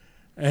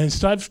 And it's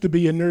tough to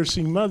be a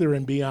nursing mother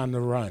and be on the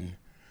run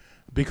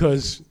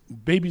because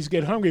babies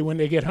get hungry when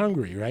they get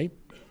hungry, right?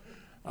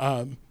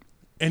 And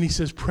he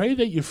says, pray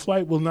that your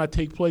flight will not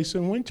take place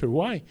in winter.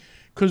 Why?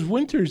 Because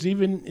winters,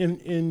 even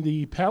in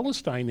the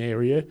Palestine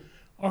area,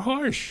 are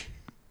harsh.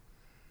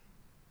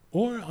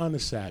 Or on a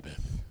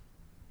Sabbath.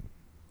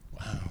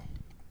 Wow.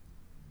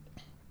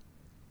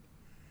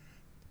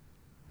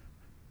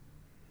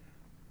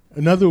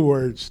 In other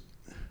words,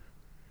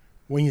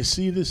 when you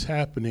see this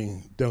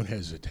happening, don't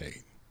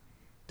hesitate.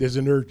 There's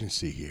an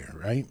urgency here,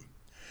 right?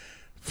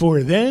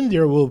 For then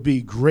there will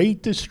be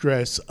great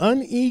distress,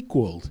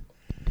 unequaled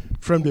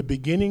from the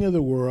beginning of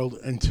the world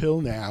until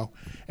now,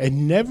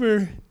 and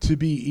never to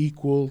be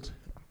equaled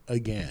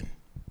again.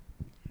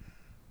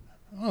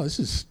 Oh, this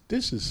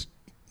is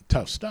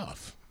tough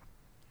stuff.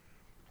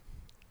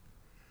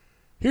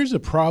 Here's a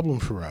problem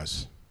for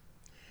us.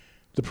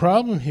 The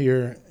problem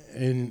here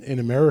in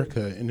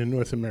America, in the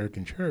North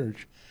American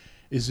church,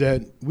 is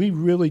that we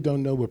really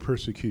don't know what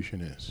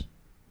persecution is.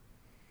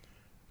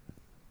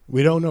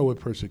 We don't know what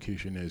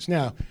persecution is.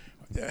 Now,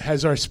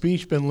 has our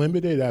speech been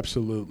limited?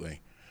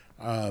 Absolutely.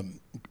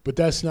 But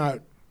that's not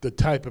the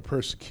type of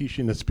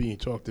persecution that's being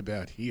talked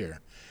about here.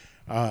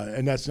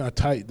 And that's not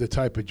the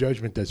type of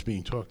judgment that's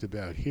being talked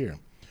about here.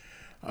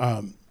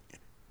 The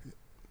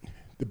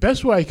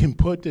best way I can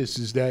put this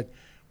is that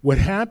what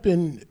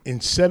happened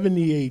in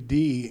 70 AD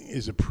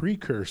is a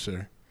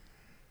precursor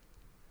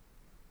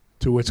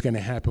to what's going to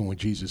happen when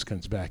Jesus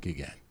comes back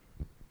again.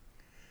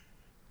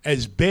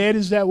 As bad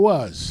as that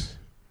was,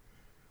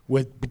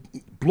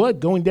 with blood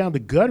going down the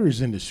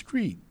gutters in the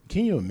street,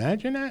 can you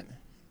imagine that?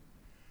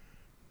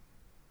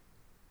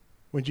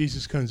 When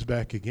Jesus comes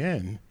back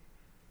again,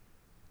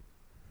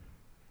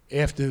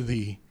 after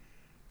the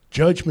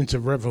judgments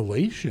of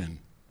Revelation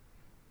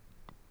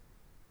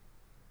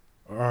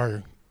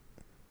are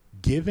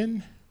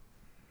given,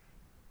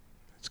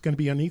 it's going to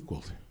be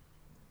unequaled.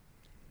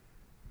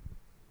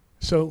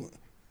 So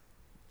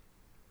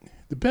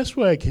the best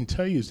way I can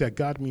tell you is that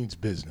God means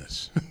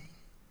business.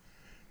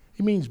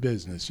 He means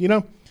business. You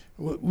know,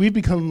 we've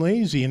become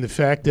lazy in the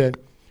fact that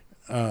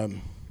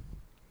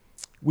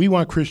we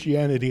want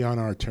Christianity on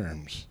our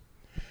terms.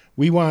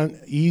 We want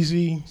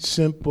easy,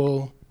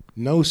 simple,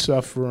 no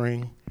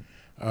suffering.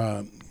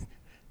 And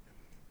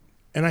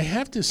I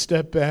have to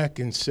step back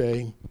and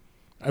say,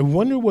 I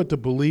wonder what the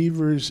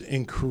believers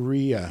in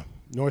Korea,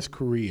 North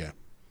Korea,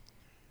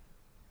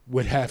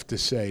 would have to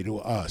say to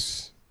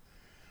us.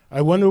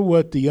 I wonder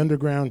what the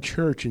underground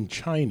church in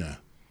China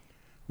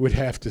would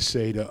have to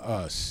say to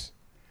us.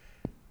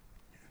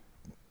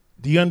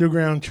 The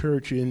underground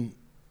church in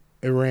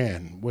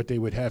Iran, what they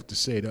would have to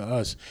say to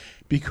us.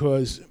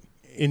 Because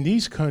in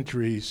these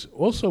countries,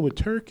 also with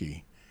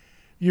Turkey,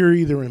 you're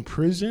either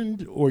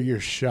imprisoned or you're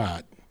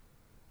shot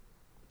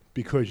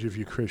because of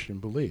your Christian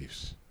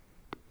beliefs.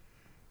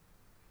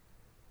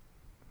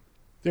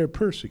 They're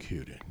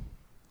persecuted.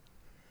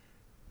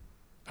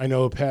 I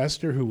know a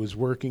pastor who was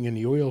working in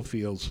the oil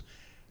fields,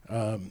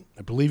 I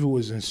believe it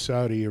was in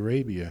Saudi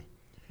Arabia,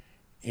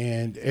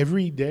 and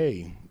every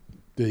day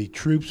the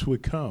troops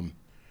would come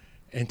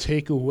and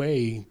take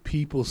away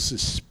people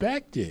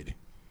suspected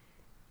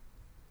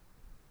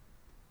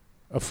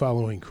of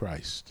following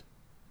Christ.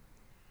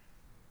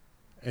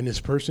 And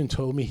this person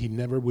told me he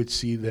never would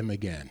see them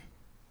again.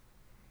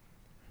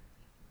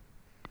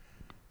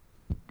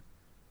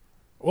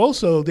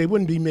 Also, they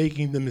wouldn't be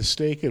making the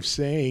mistake of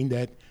saying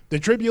that the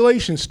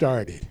tribulation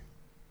started.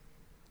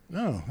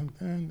 No,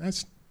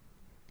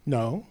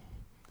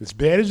 as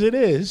bad as it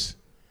is,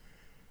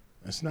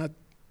 that's not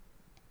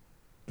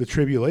the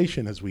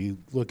tribulation as we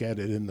look at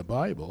it in the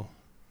Bible.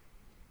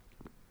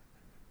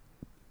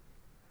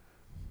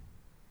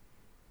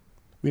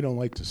 We don't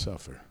like to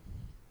suffer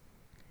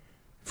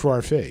for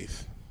our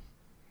faith.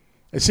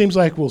 It seems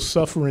like we'll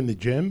suffer in the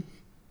gym.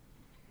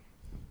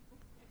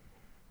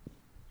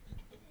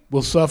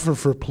 We'll suffer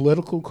for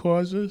political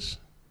causes.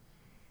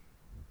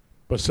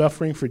 But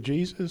suffering for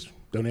Jesus,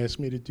 don't ask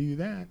me to do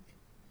that.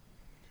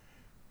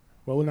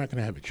 Well, we're not going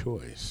to have a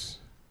choice.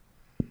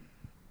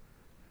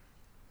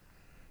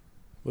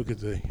 Look at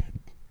the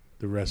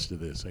rest of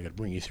this. I got to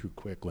bring you through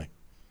quickly.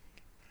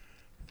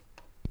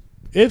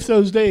 If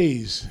those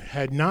days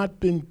had not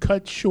been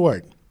cut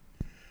short,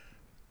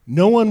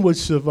 no one would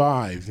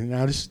survive.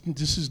 Now,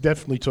 this is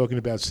definitely talking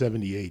about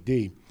 70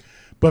 AD.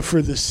 But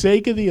for the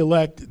sake of the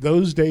elect,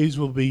 those days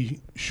will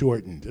be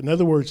shortened. In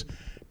other words,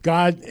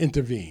 God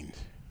intervened.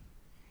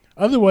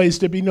 Otherwise,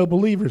 there'd be no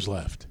believers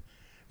left.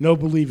 No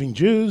believing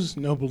Jews,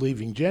 no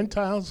believing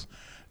Gentiles.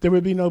 There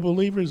would be no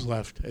believers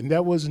left. And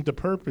that wasn't the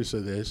purpose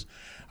of this.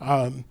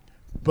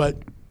 But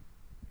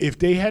if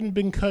they hadn't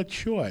been cut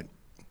short,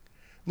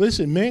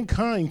 listen,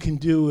 mankind can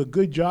do a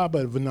good job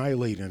of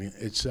annihilating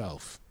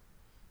itself.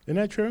 Isn't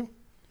that true?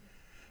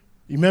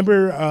 You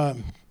remember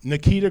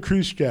Nikita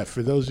Khrushchev,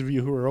 for those of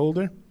you who are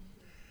older,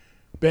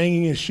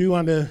 banging his shoe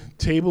on the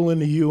table in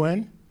the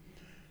UN?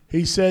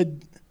 He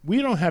said,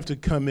 we don't have to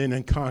come in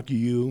and conquer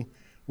you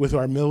with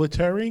our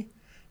military.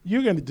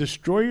 You're going to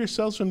destroy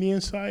yourselves from the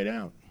inside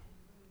out.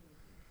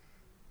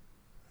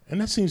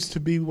 And that seems to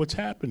be what's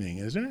happening,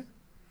 isn't it?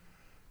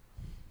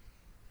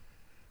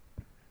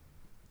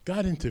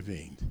 God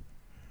intervened.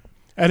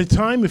 At a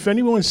time, if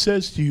anyone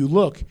says to you,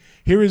 look,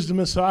 here is the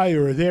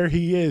Messiah, or there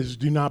he is,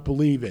 do not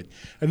believe it.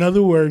 In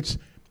other words,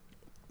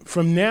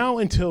 from now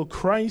until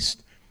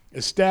Christ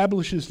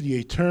establishes the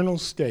eternal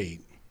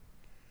state,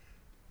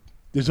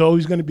 there's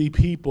always going to be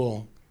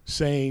people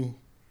saying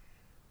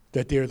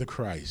that they're the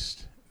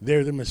Christ,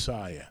 they're the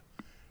Messiah,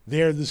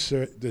 they're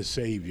the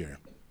Savior.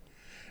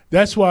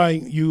 That's why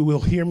you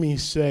will hear me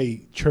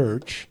say,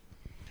 church,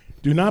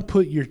 do not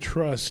put your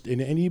trust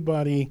in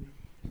anybody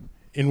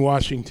in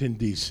Washington,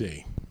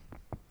 D.C.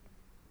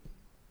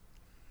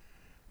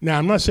 Now,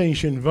 I'm not saying you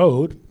shouldn't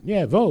vote.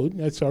 Yeah, vote.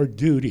 That's our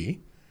duty.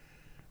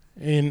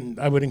 And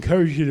I would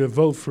encourage you to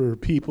vote for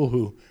people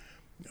who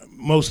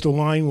most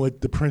align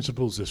with the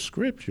principles of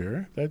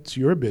Scripture. That's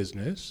your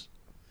business.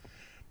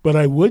 But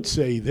I would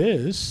say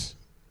this.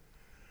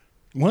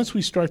 Once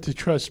we start to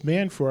trust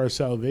man for our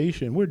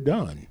salvation, we're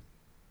done.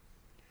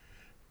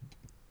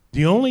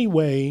 The only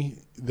way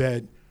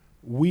that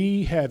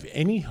we have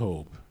any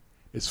hope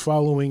is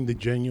following the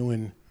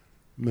genuine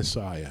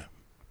Messiah.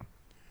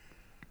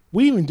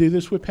 We even do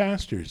this with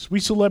pastors. We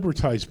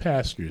celebritize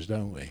pastors,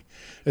 don't we?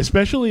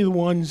 Especially the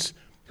ones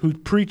who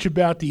preach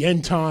about the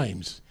end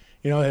times.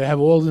 You know, they have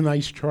all the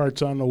nice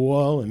charts on the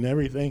wall and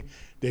everything.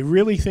 They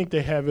really think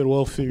they have it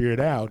all figured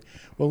out.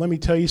 Well, let me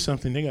tell you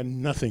something. They got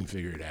nothing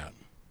figured out.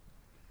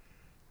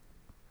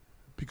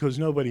 Because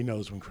nobody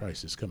knows when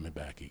Christ is coming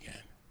back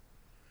again.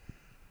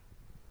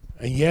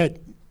 And yet,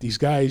 these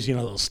guys, you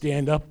know, they'll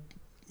stand up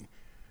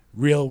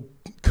real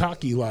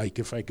cocky-like,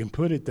 if I can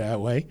put it that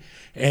way,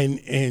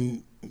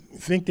 and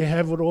think they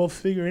have it all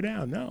figured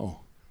out.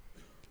 No.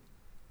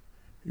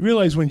 You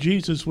realize when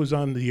Jesus was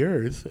on the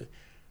earth,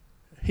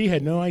 he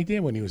had no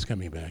idea when he was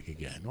coming back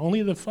again.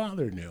 Only the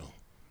Father knew.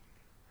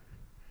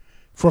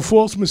 For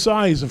false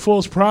messiahs and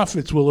false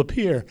prophets will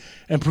appear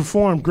and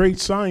perform great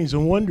signs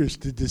and wonders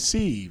to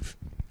deceive,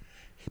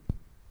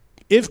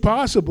 if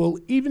possible,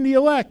 even the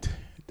elect.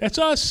 That's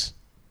us.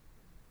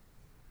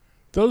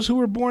 Those who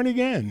were born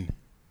again.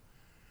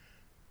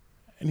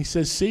 And he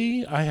says,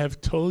 see, I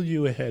have told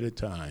you ahead of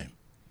time.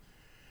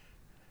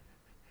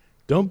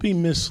 Don't be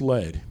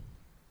misled.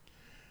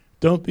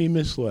 Don't be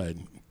misled.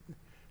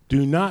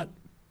 Do not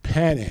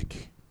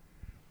panic.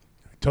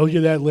 I told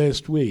you that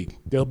last week.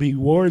 There'll be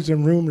wars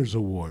and rumors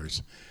of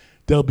wars.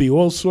 There'll be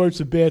all sorts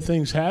of bad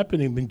things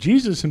happening, but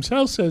Jesus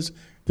himself says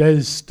that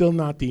is still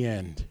not the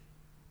end.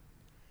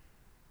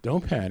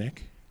 Don't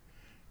panic.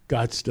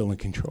 God's still in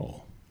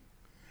control.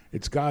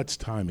 It's God's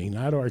timing,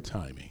 not our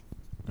timing.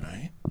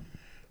 Right?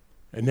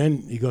 And then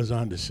he goes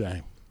on to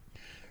say,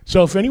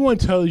 so if anyone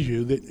tells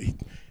you that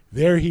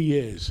there he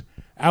is,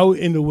 out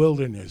in the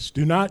wilderness,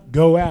 do not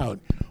go out,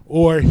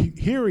 or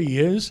here he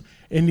is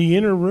in the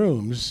inner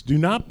rooms, do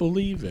not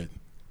believe it.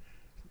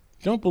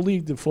 Don't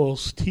believe the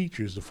false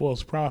teachers, the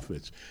false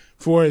prophets.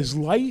 For as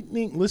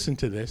lightning, listen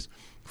to this,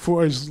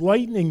 for as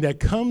lightning that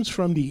comes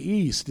from the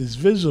east is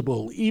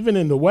visible even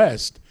in the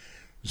west,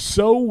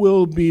 so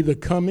will be the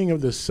coming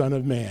of the Son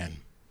of Man.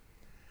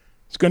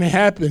 It's going to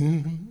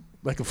happen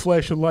like a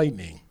flash of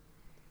lightning.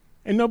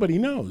 And nobody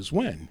knows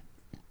when.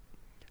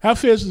 How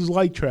fast does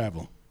light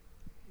travel?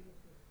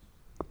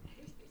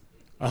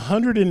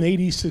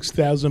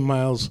 186,000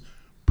 miles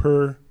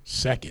per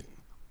second.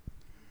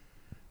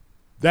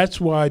 That's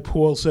why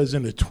Paul says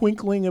in the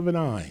twinkling of an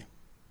eye,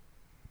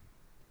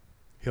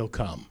 he'll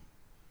come.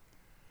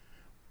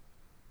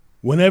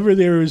 Whenever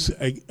there is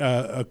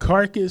a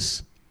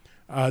carcass,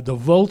 the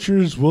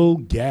vultures will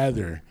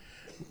gather.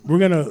 We're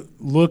going to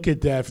look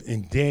at that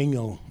in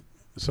Daniel,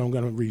 so I'm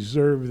going to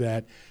reserve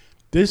that.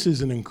 This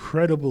is an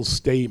incredible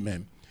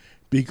statement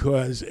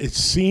because it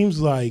seems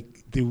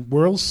like the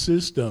world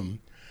system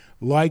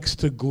likes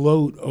to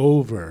gloat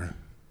over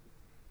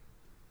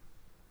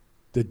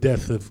the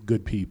death of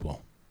good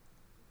people.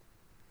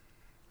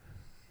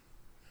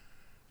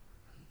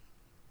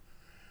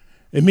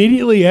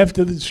 Immediately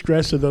after the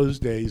stress of those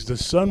days, the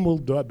sun will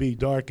be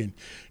darkened,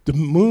 the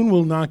moon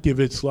will not give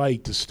its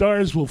light, the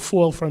stars will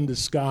fall from the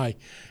sky,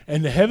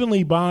 and the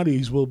heavenly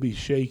bodies will be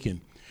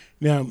shaken.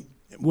 Now,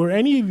 were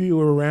any of you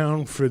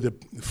around for the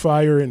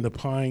fire in the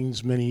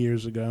Pines many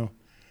years ago?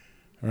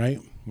 All right,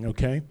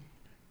 okay.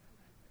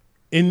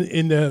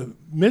 In the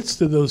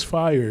midst of those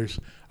fires,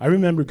 I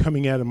remember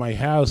coming out of my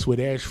house with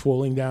ash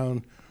falling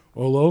down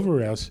all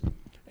over us,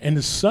 and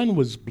the sun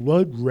was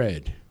blood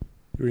red.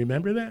 You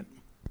remember that?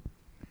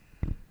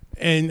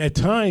 And at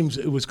times,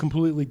 it was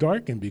completely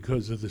darkened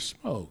because of the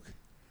smoke.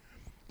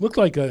 Looked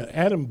like an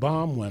atom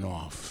bomb went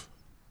off.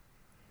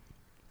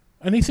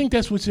 And I think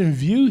that's what's in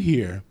view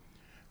here.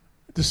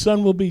 The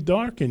sun will be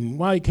darkened.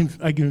 Well, I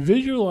can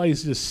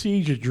visualize the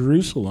siege of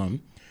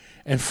Jerusalem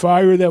and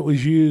fire that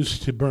was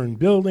used to burn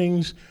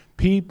buildings,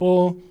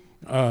 people.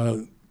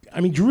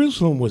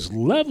 Jerusalem was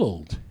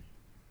leveled.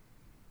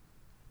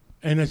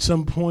 And at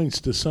some points,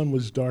 the sun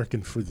was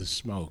darkened for the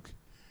smoke.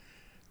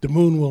 The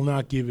moon will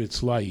not give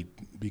its light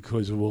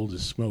because of all the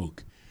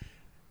smoke.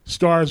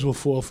 Stars will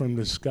fall from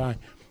the sky.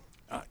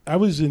 I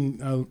was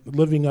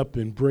living up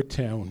in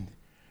Bricktown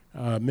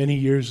many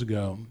years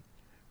ago,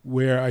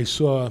 where I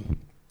saw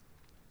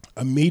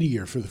a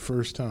meteor for the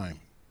first time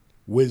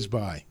whiz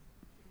by.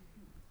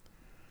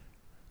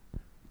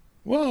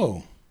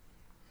 Whoa.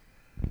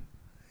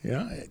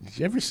 Yeah, did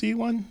you ever see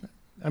one?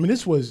 I mean,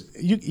 this was,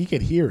 you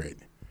could hear it.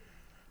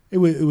 It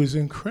was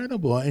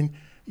incredible. And,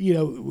 you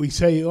know, we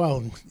say,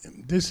 well,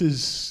 this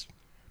is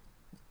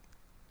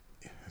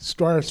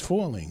stars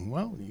falling.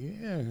 Well,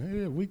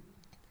 yeah, we'll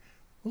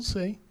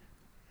see.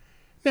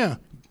 Now,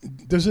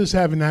 does this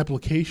have an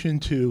application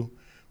to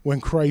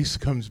when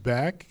Christ comes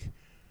back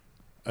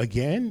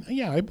again?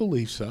 Yeah, I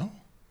believe so.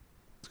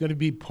 It's going to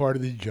be part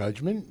of the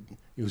judgment.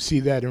 You'll see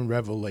that in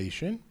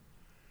Revelation,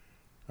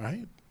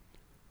 right?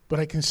 But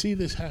I can see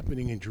this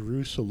happening in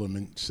Jerusalem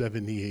in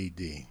 70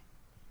 A.D.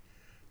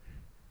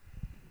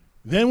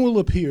 Then will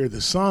appear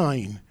the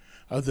sign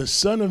of the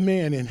Son of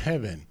Man in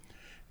heaven,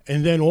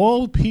 and then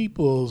all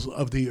peoples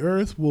of the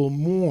earth will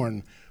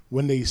mourn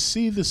when they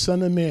see the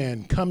Son of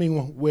Man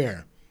coming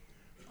where?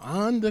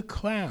 on the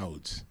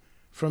clouds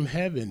from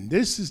heaven.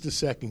 This is the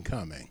second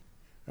coming,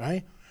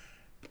 right?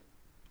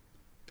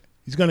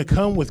 He's going to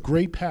come with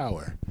great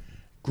power,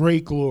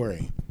 great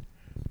glory.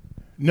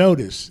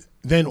 Notice,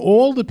 then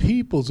all the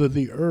peoples of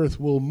the earth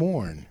will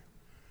mourn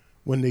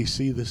when they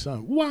see the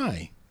Son.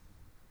 Why?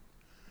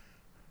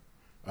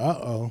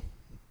 Uh-oh.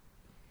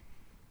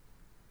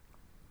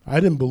 I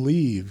didn't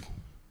believe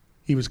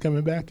he was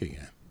coming back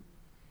again.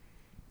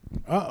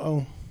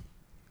 Uh-oh.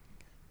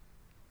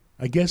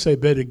 I guess I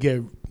better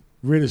get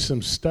rid of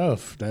some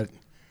stuff that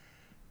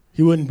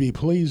he wouldn't be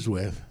pleased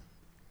with.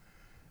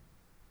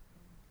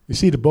 You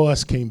see, the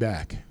boss came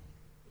back.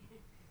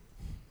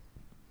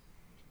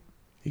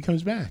 He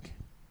comes back.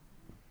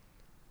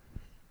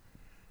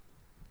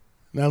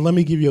 Now, let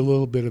me give you a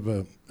little bit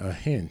of a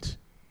hint.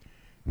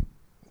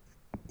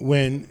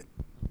 When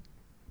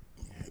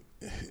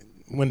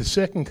the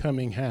second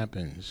coming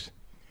happens,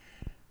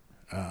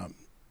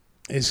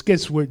 this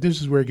is where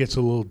it gets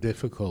a little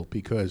difficult,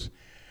 because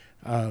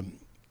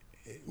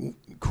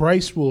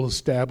Christ will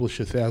establish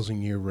a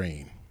 1,000-year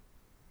reign,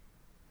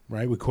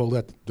 right? We call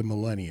that the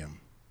millennium.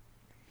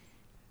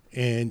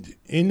 And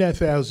in that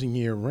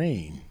 1,000-year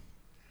reign,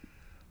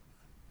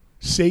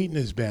 Satan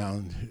is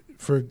bound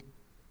for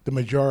the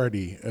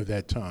majority of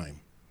that time.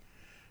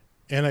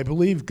 And I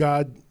believe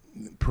God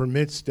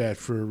permits that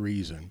for a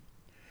reason.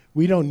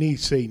 We don't need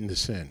Satan to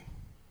sin.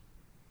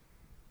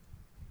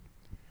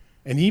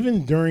 And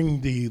even during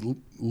the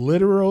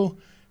literal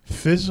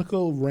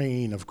physical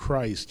reign of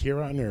Christ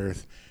here on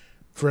earth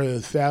for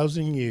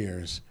 1,000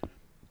 years,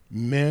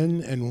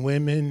 men and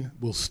women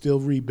will still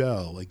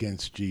rebel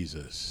against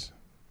Jesus.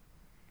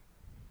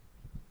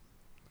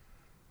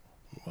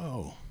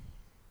 Whoa.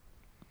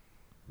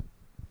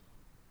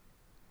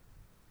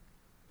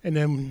 And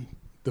then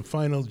the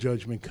final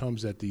judgment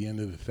comes at the end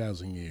of the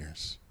 1,000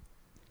 years.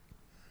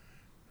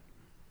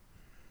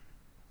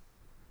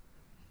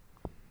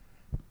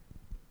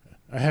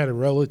 I had a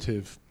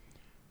relative.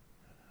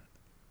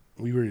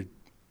 We were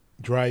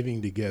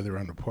driving together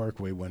on the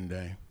parkway one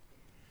day,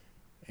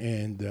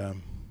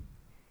 and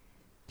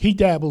he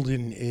dabbled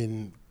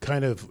in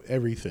kind of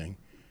everything.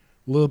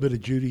 A little bit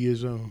of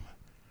Judaism,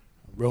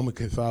 Roman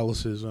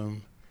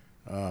Catholicism.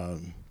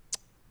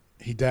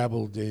 He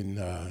dabbled in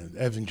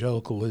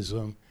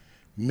evangelicalism,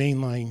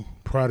 mainline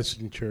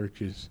Protestant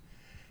churches.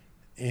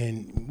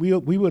 And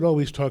we would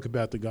always talk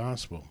about the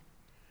gospel.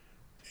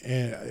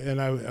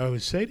 And I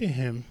would say to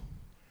him,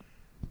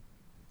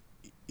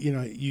 you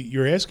know,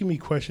 you're asking me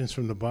questions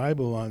from the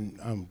Bible.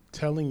 I'm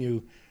telling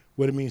you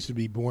what it means to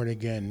be born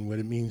again, what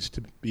it means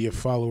to be a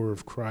follower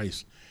of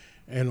Christ.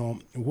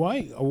 And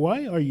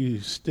why are you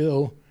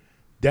still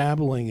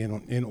dabbling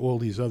in all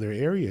these other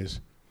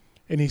areas?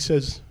 And he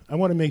says, I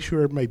want to make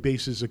sure my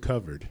bases are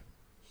covered.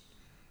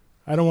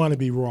 I don't want to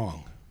be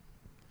wrong.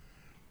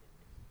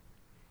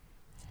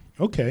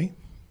 Okay.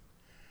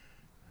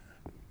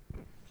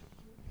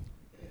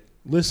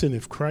 Listen,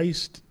 if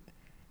Christ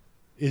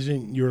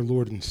isn't your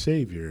Lord and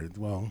Savior,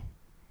 well,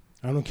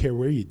 I don't care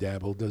where you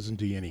dabble, it doesn't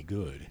do you any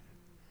good.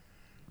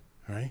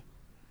 All right?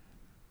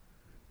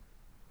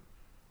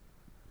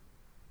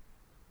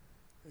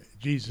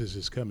 Jesus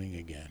is coming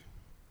again.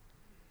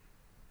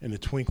 In the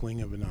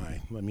twinkling of an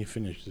eye. Let me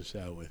finish this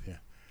out with you.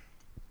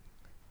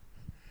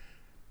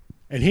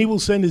 And he will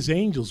send his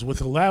angels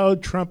with a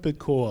loud trumpet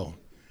call.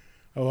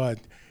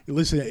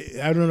 Listen,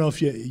 I don't know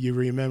if you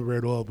remember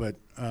it all, but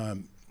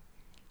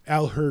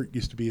Al Hurt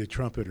used to be a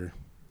trumpeter,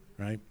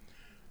 right?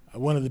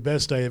 One of the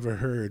best I ever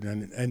heard,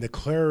 and the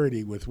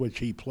clarity with which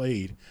he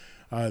played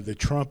the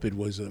trumpet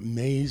was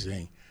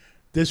amazing.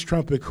 This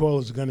trumpet call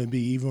is going to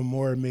be even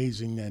more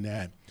amazing than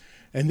that.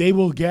 And they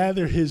will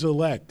gather his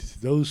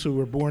elect, those who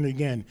were born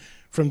again,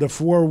 from the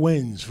four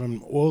winds,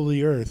 from all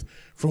the earth,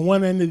 from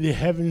one end of the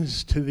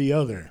heavens to the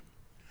other.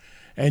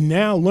 And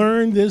now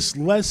learn this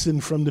lesson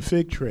from the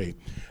fig tree.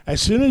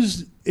 As soon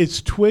as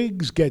its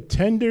twigs get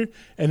tender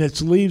and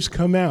its leaves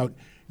come out,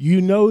 you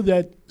know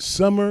that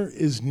summer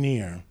is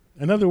near.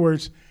 In other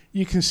words,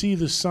 you can see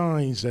the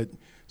signs that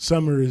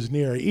summer is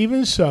near.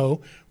 Even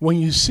so, when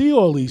you see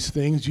all these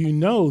things, you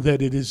know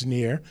that it is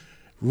near,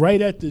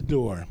 right at the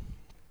door.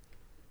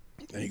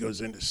 And he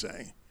goes in to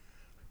say,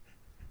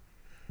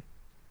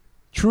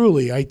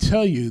 truly, I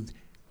tell you,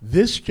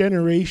 this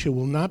generation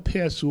will not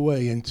pass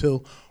away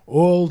until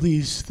all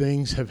these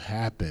things have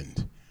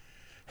happened.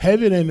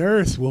 Heaven and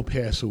earth will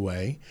pass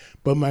away,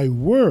 but my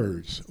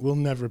words will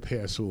never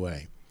pass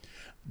away.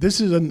 This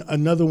is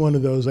another one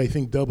of those, I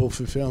think, double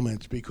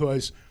fulfillments,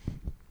 because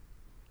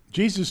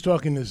Jesus is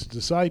talking to his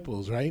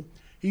disciples, right?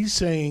 He's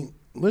saying,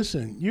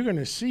 listen, you're going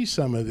to see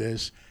some of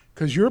this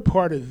because you're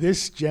part of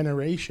this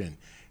generation.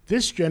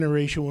 This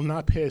generation will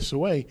not pass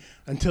away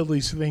until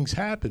these things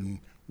happen.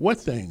 What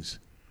things?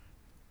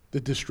 The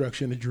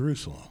destruction of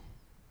Jerusalem.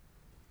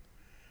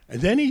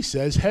 And then he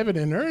says, heaven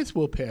and earth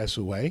will pass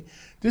away.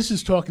 This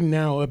is talking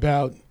now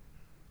about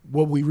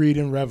what we read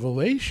in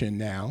Revelation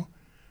now.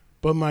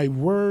 But my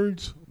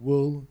words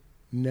will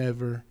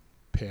never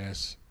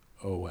pass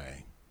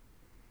away.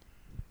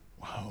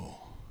 Wow.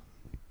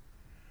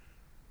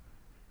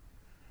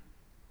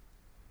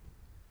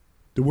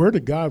 The Word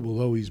of God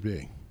will always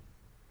be.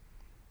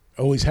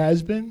 Always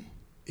has been,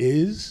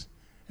 is,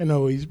 and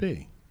always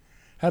be.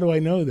 How do I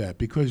know that?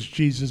 Because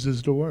Jesus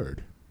is the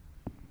Word.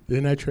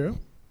 Isn't that true?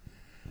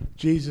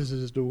 Jesus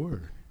is the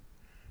Word.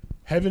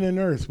 Heaven and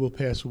earth will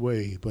pass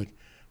away, but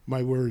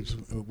my words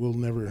will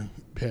never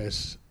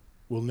pass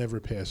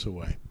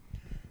away.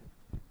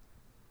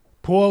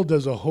 Paul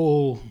does a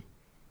whole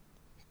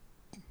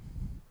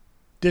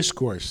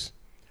discourse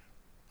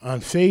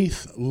on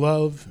faith,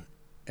 love,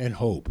 and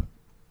hope.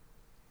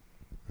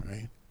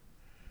 Right?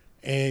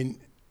 And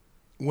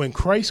when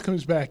Christ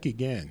comes back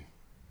again,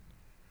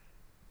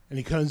 and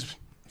he comes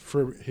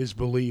for his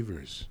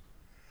believers,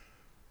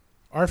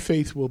 our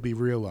faith will be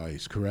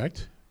realized,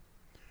 correct?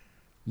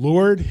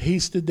 Lord,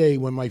 haste the day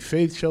when my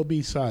faith shall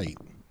be sight.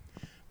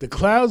 The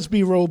clouds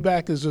be rolled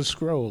back as a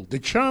scroll. The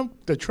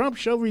trump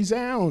shall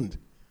resound,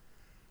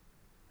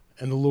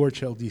 and the Lord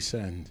shall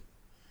descend.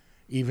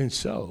 Even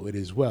so, it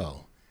is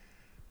well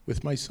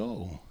with my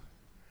soul.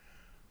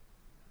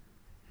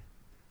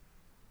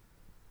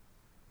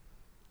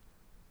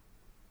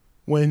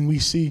 When we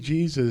see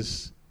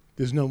Jesus,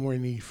 there's no more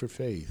need for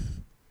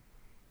faith.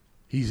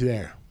 He's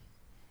there.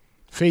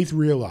 Faith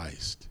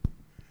realized.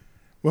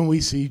 When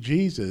we see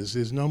Jesus,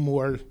 there's no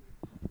more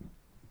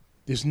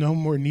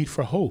need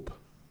for hope.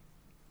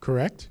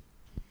 Correct?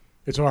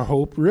 It's our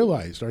hope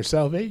realized, our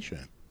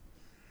salvation.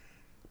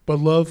 But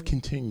love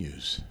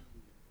continues.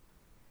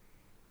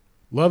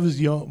 Love is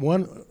the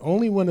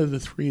only one of the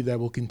three that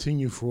will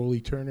continue for all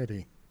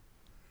eternity.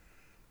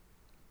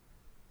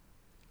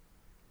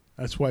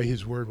 That's why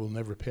his word will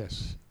never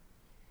pass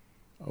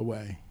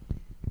away.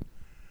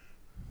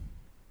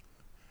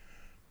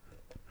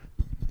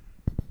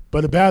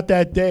 But about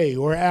that day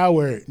or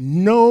hour,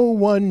 no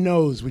one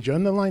knows. Would you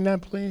underline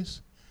that,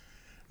 please?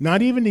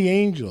 Not even the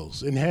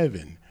angels in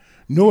heaven,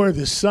 nor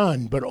the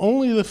Son, but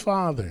only the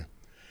Father.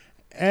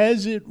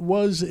 As it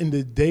was in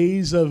the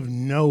days of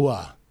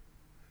Noah,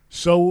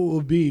 so it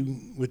will be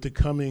with the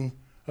coming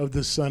of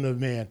the Son of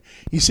Man.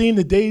 You see, in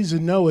the days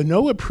of Noah,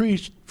 Noah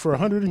preached for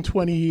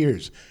 120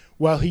 years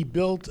while he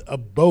built a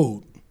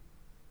boat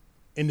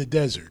in the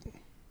desert.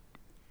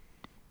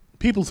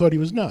 People thought he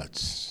was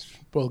nuts.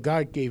 Well,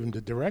 God gave him the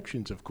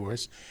directions, of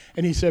course,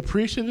 and he said,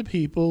 preach to the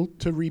people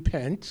to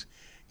repent,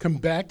 come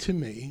back to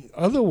me,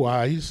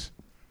 otherwise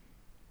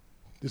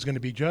there's going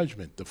to be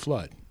judgment, the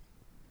flood.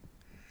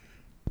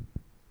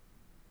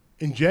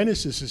 In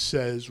Genesis it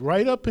says,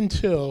 right up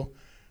until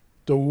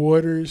the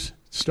waters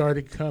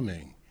started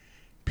coming,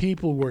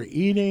 people were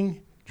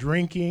eating,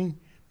 drinking,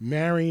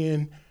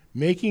 marrying,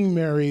 making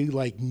merry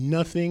like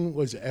nothing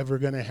was ever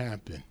going to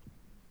happen.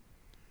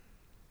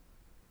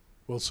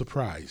 Well,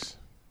 surprise.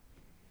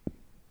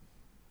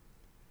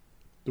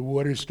 The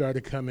waters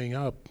started coming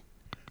up.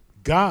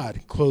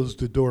 God closed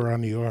the door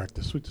on the ark.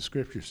 That's what the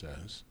scripture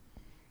says.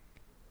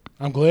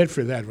 I'm glad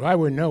for that. If I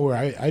were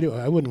Noah,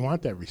 I wouldn't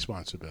want that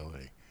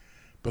responsibility.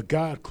 But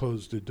God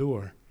closed the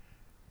door,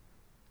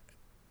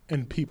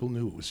 and people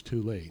knew it was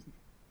too late.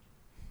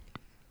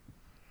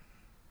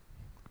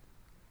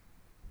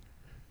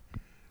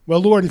 Well,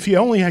 Lord, if you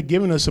only had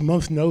given us a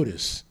month's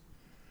notice.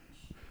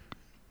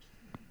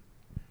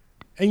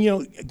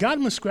 And, God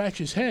must scratch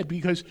his head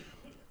because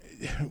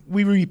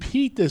we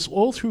repeat this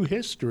all through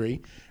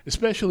history,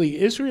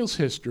 especially Israel's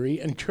history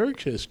and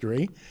church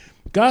history.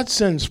 God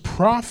sends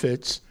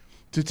prophets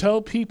to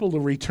tell people to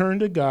return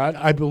to God.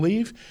 I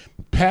believe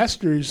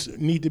pastors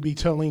need to be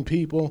telling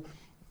people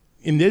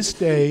in this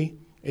day,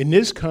 in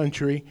this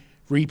country,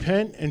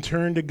 repent and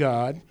turn to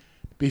God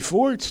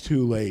before it's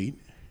too late.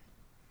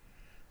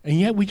 And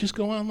yet we just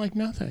go on like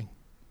nothing.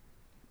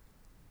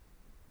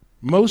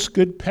 Most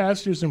good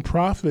pastors and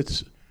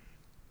prophets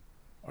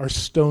are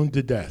stoned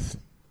to death.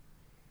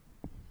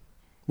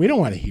 We don't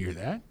want to hear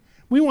that.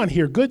 We want to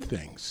hear good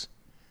things.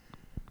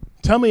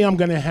 Tell me I'm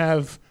going to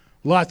have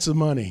lots of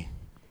money.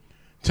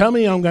 Tell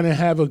me I'm going to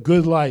have a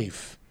good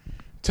life.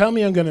 Tell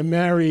me I'm going to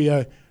marry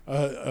a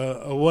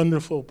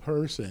wonderful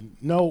person.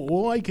 No,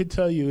 all I could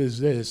tell you is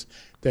this,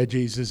 that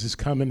Jesus is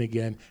coming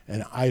again,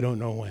 and I don't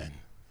know when.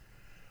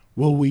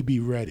 Will we be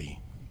ready?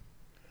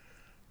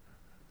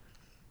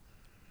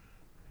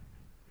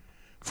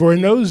 For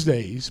in those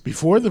days,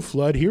 before the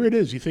flood, here it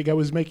is. You think I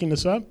was making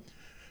this up?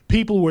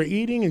 People were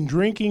eating and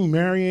drinking,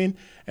 marrying,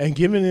 and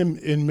giving them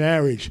in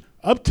marriage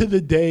up to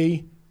the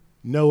day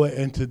Noah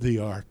entered the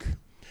ark.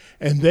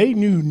 And they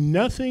knew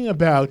nothing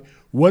about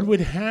what would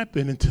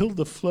happen until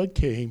the flood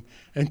came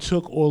and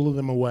took all of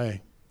them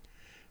away.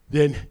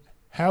 Then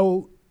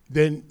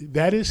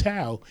that is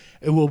how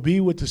it will be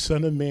with the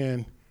Son of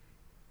Man,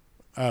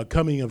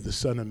 coming of the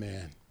Son of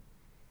Man.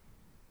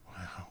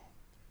 Wow.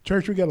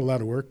 Church, we got a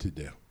lot of work to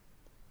do.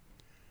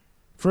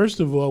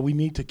 First of all, we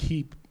need to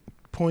keep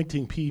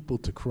pointing people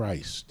to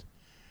Christ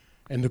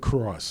and the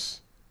cross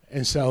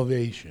and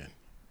salvation.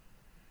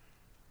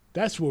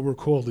 That's what we're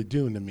called to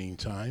do in the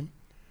meantime.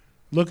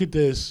 Look at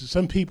this.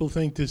 Some people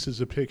think this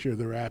is a picture of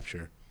the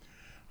rapture.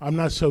 I'm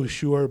not so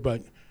sure,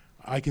 but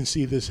I can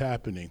see this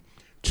happening.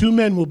 2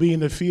 men will be in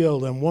the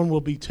field, and one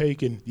will be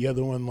taken, the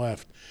other one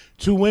left.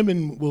 2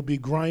 women will be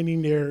grinding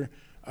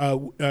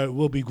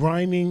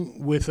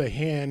with a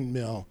hand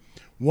mill.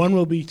 One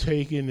will be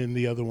taken, and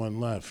the other one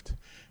left.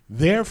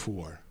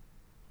 Therefore,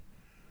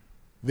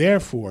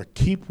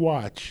 keep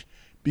watch,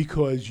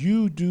 because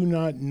you do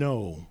not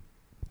know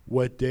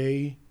what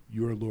day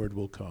your Lord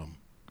will come.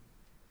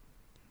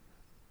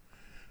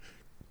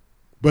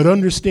 But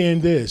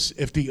understand this,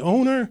 if the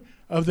owner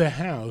of the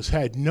house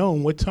had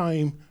known what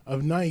time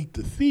of night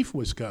the thief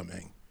was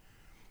coming,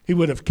 he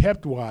would have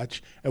kept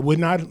watch and would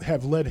not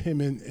have let him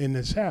in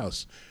his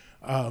house,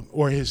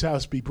 or his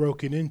house be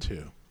broken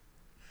into.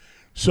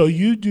 So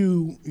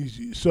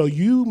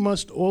you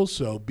must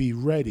also be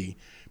ready,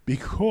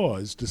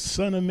 because the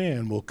Son of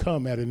Man will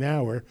come at an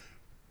hour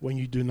when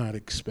you do not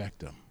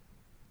expect him.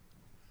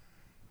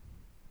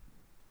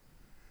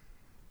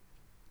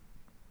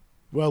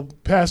 Well,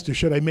 Pastor,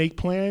 should I make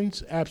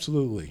plans?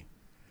 Absolutely.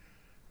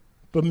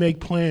 But make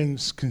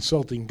plans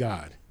consulting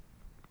God.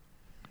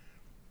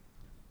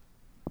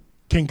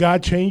 Can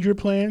God change your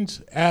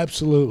plans?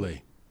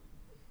 Absolutely.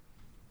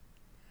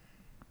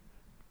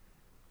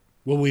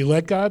 Will we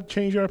let God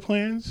change our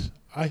plans?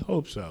 I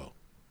hope so.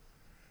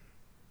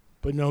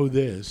 But know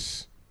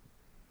this,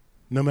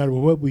 no matter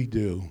what we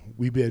do,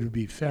 we better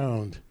be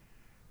found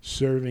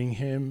serving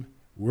him,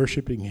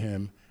 worshiping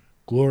him,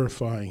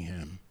 glorifying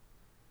him.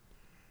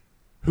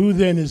 Who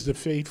then is the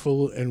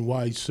faithful and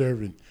wise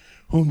servant,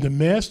 whom the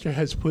master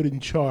has put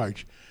in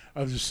charge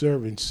of the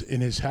servants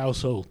in his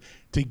household,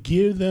 to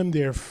give them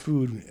their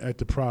food at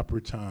the proper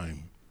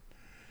time?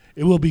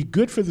 It will be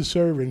good for the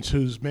servants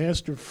whose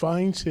master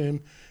finds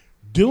him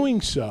doing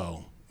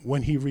so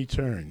when he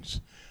returns.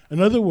 In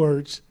other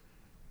words,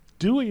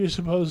 do what you're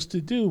supposed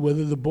to do,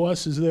 whether the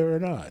boss is there or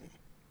not.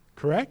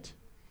 Correct?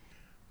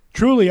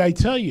 Truly, I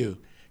tell you,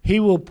 he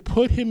will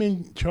put him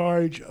in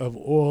charge of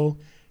all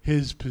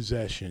his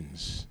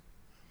possessions.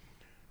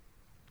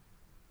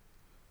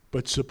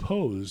 But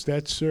suppose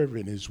that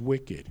servant is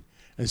wicked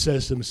and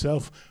says to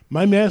himself,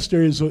 my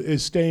master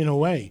is staying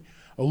away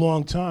a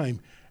long time,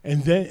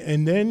 and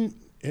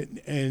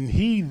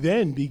he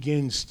then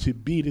begins to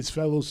beat his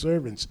fellow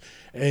servants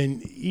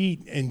and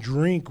eat and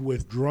drink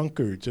with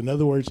drunkards. In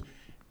other words,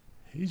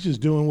 he's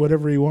just doing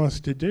whatever he wants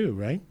to do,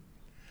 right?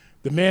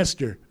 The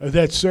master of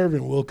that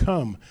servant will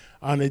come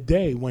on a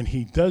day when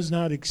he does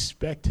not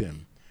expect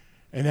him,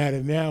 and at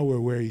an hour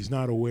where he's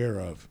not aware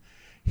of.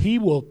 He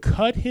will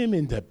cut him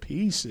into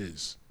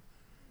pieces.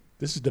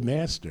 This is the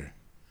master.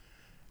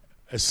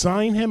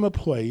 Assign him a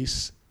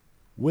place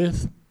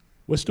with,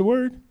 what's the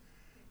word?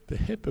 The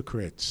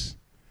hypocrites.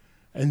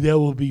 And there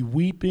will be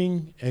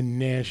weeping and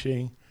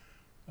gnashing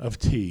of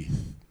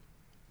teeth.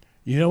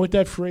 You know what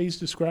that phrase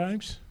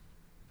describes?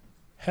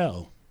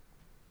 Hell.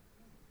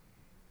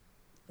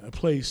 A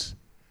place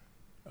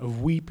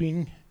of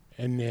weeping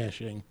and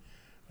gnashing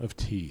of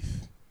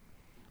teeth.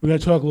 We're going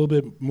to talk a little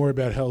bit more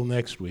about hell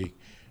next week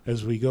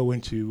as we go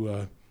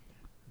into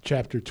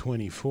chapter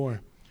 24.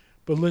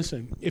 But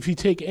listen, if you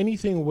take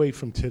anything away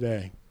from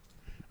today,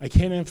 I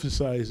can't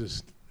emphasize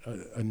this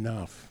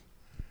enough.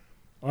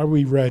 Are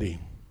we ready?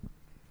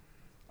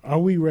 Are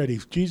we ready?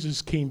 If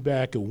Jesus came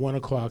back at 1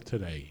 o'clock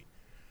today,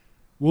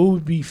 will we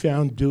be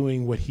found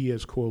doing what he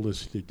has called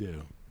us to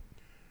do?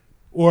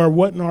 Or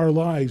what in our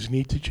lives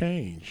need to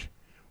change?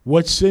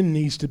 What sin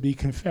needs to be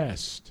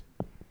confessed?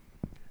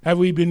 Have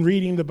we been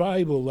reading the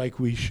Bible like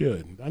we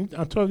should? I'm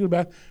talking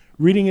about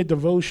reading it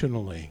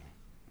devotionally,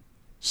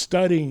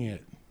 studying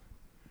it.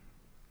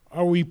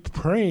 Are we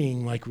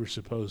praying like we're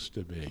supposed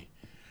to be?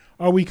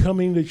 Are we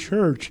coming to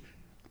church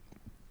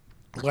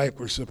like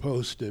we're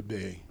supposed to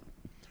be?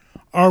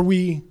 Are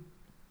we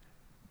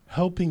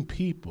helping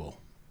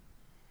people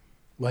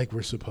like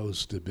we're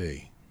supposed to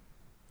be?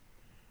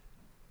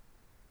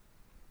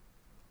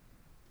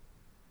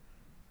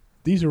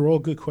 These are all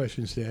good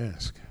questions to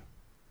ask.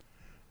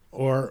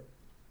 Or,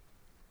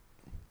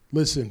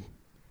 listen,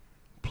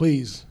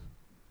 please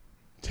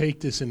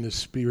take this in the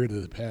spirit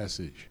of the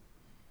passage.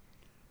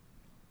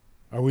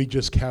 Are we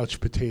just couch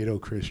potato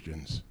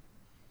Christians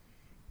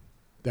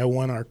that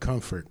want our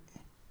comfort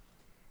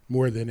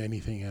more than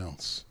anything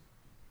else?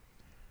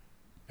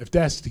 If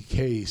that's the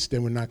case,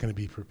 then we're not going to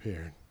be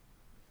prepared.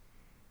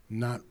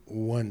 Not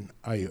one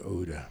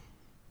iota.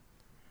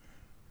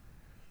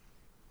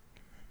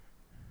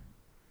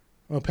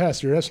 Well,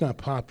 Pastor, that's not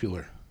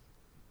popular.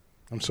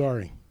 I'm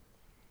sorry.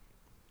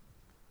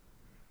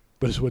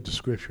 But it's what the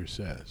scripture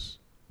says.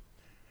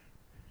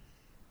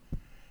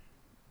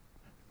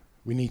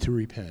 We need to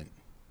repent.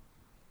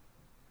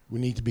 We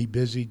need to be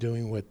busy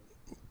doing what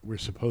we're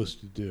supposed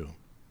to do.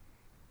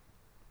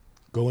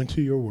 Go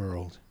into your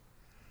world.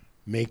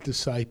 Make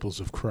disciples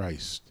of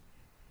Christ.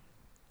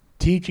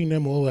 Teaching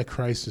them all that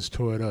Christ has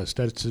taught us.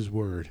 That's his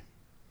word.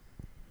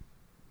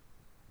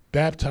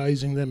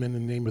 Baptizing them in the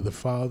name of the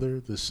Father,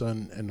 the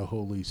Son, and the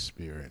Holy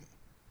Spirit.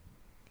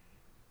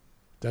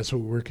 That's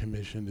what we're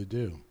commissioned to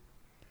do.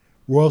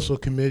 We're also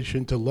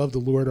commissioned to love the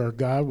Lord our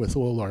God with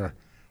all our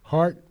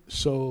heart,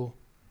 soul,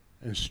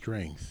 and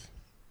strength.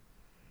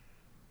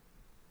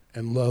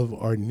 and love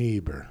our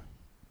neighbor.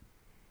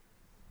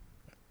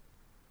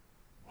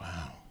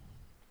 Wow.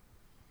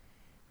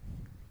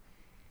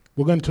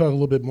 We're going to talk a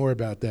little bit more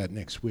about that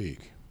next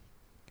week.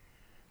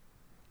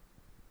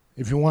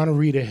 If you want to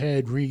read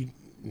ahead, read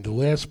the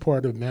last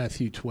part of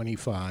Matthew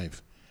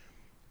 25,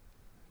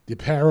 the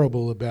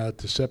parable about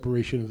the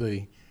separation of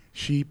the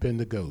sheep and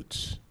the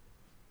goats.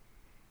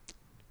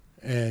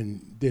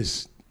 And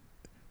there's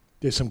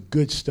some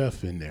good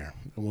stuff in there,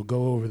 and we'll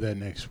go over that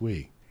next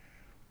week.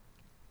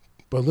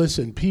 But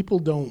listen, people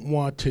don't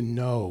want to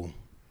know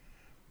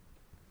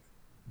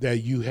that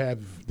you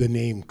have the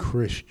name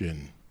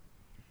Christian.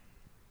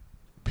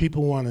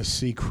 People want to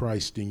see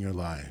Christ in your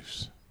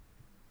lives,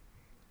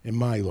 in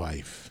my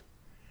life.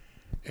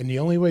 And the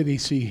only way they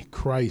see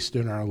Christ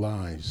in our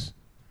lives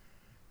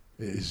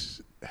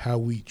is how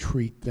we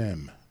treat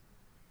them.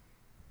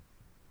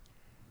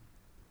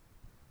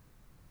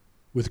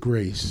 With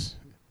grace,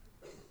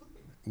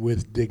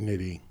 with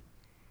dignity,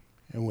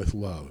 and with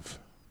love.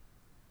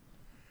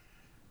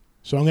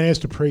 So I'm going to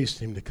ask the praise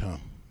team to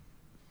come.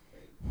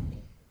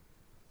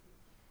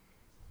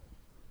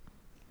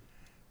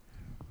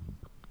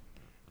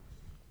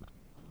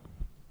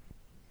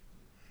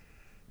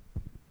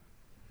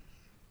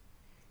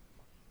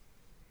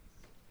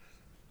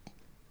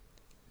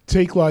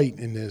 Take light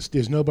in this.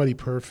 There's nobody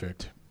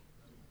perfect.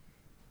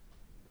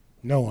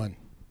 No one.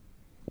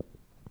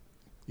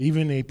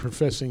 Even a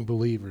professing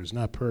believer is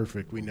not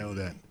perfect. We know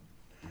that.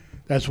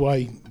 That's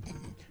why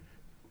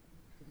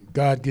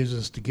God gives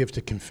us the gift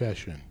of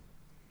confession,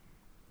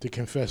 to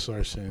confess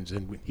our sins.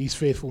 And he's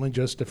faithful and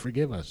just to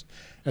forgive us.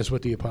 That's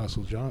what the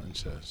Apostle John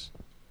says.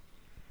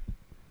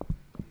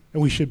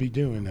 And we should be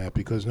doing that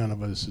because none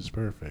of us is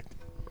perfect.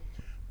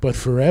 But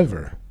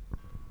forever,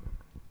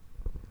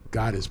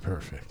 God is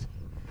perfect.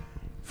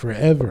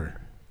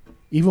 Forever.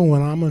 Even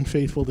when I'm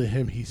unfaithful to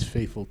him, he's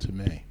faithful to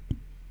me.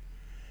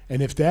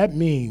 And if that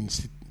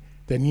means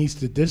that he needs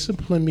to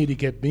discipline me to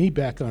get me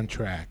back on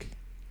track,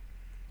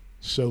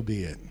 so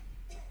be it.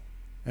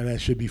 And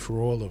that should be for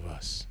all of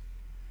us.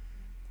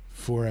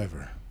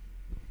 Forever.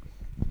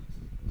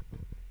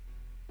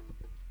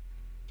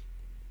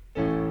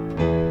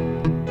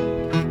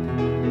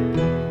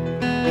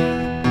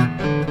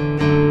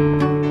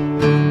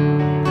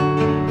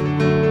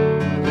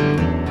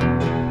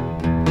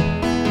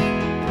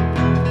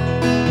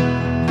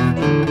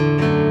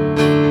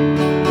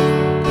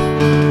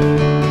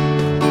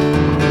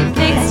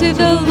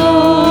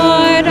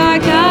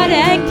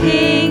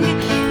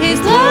 His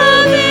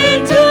love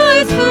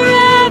endures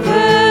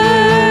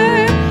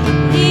forever.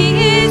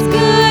 He is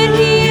good.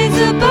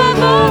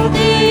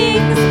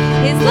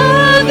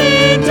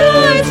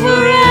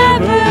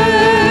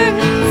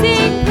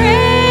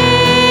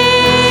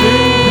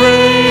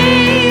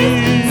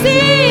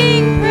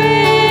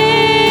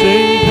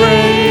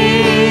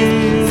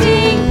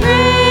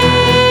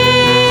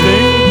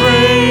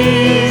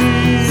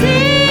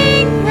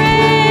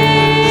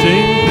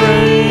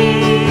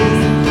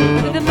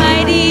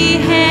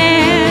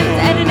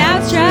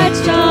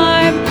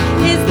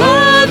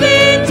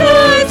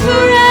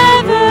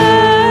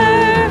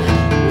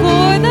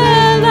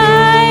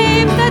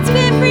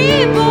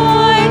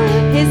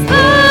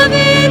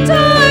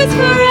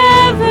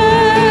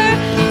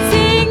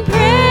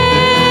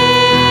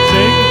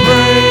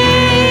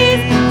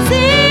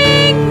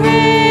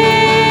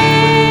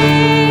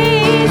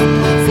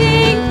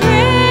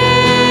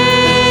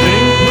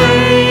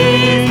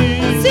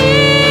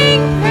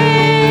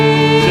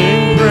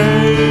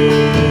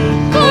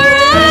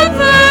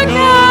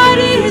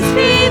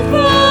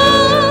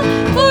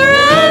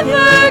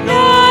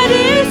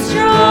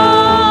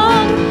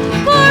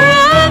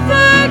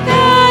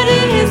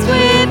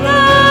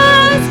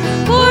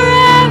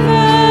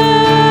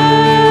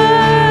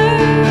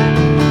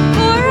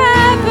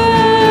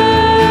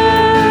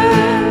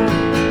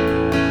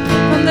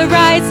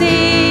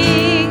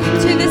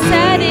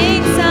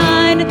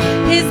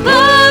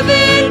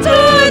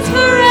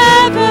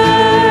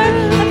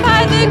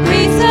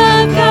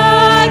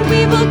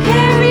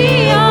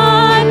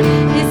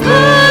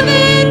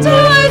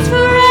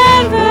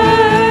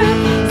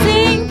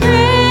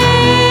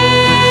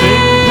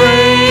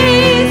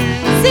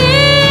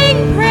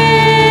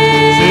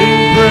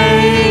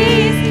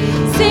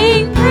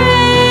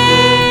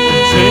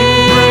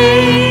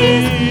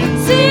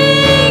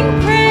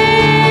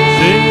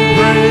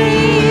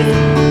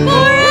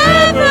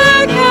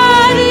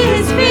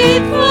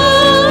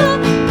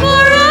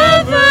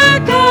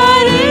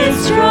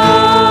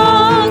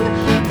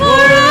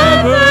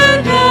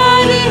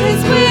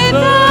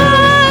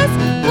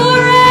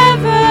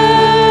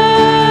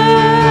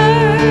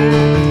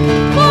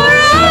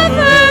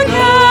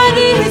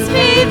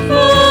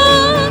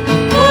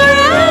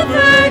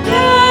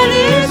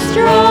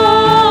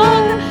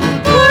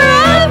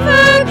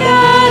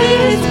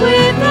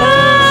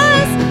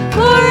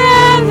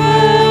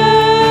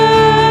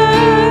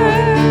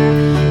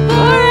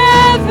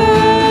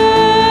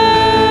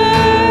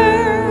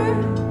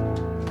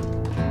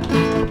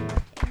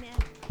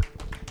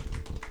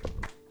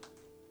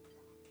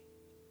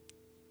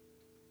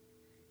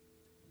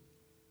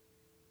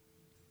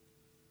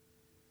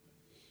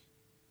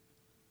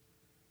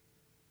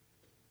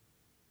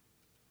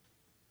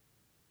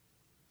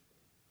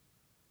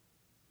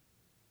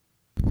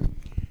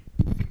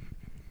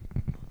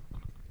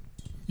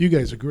 You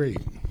guys are great.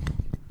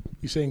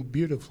 You sang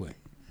beautifully.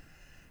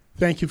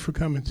 Thank you for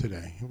coming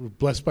today. We're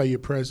blessed by your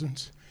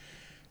presence.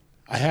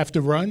 I have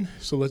to run,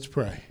 so let's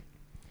pray.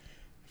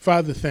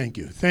 Father, thank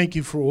you. Thank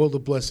you for all the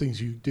blessings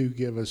you do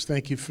give us.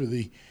 Thank you for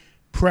the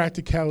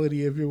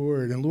practicality of your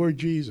word. And Lord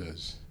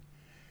Jesus,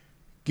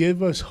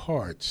 give us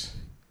hearts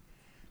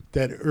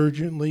that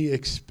urgently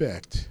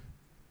expect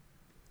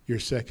your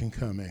second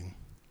coming.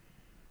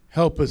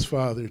 Help us,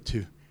 Father,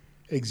 to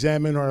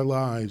examine our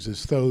lives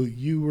as though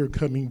you were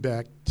coming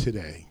back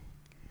today.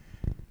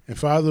 And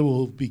Father,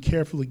 we'll be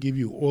careful to give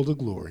you all the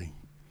glory.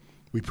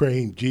 We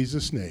pray in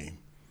Jesus' name.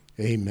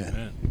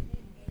 Amen.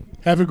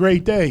 Have a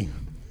great day.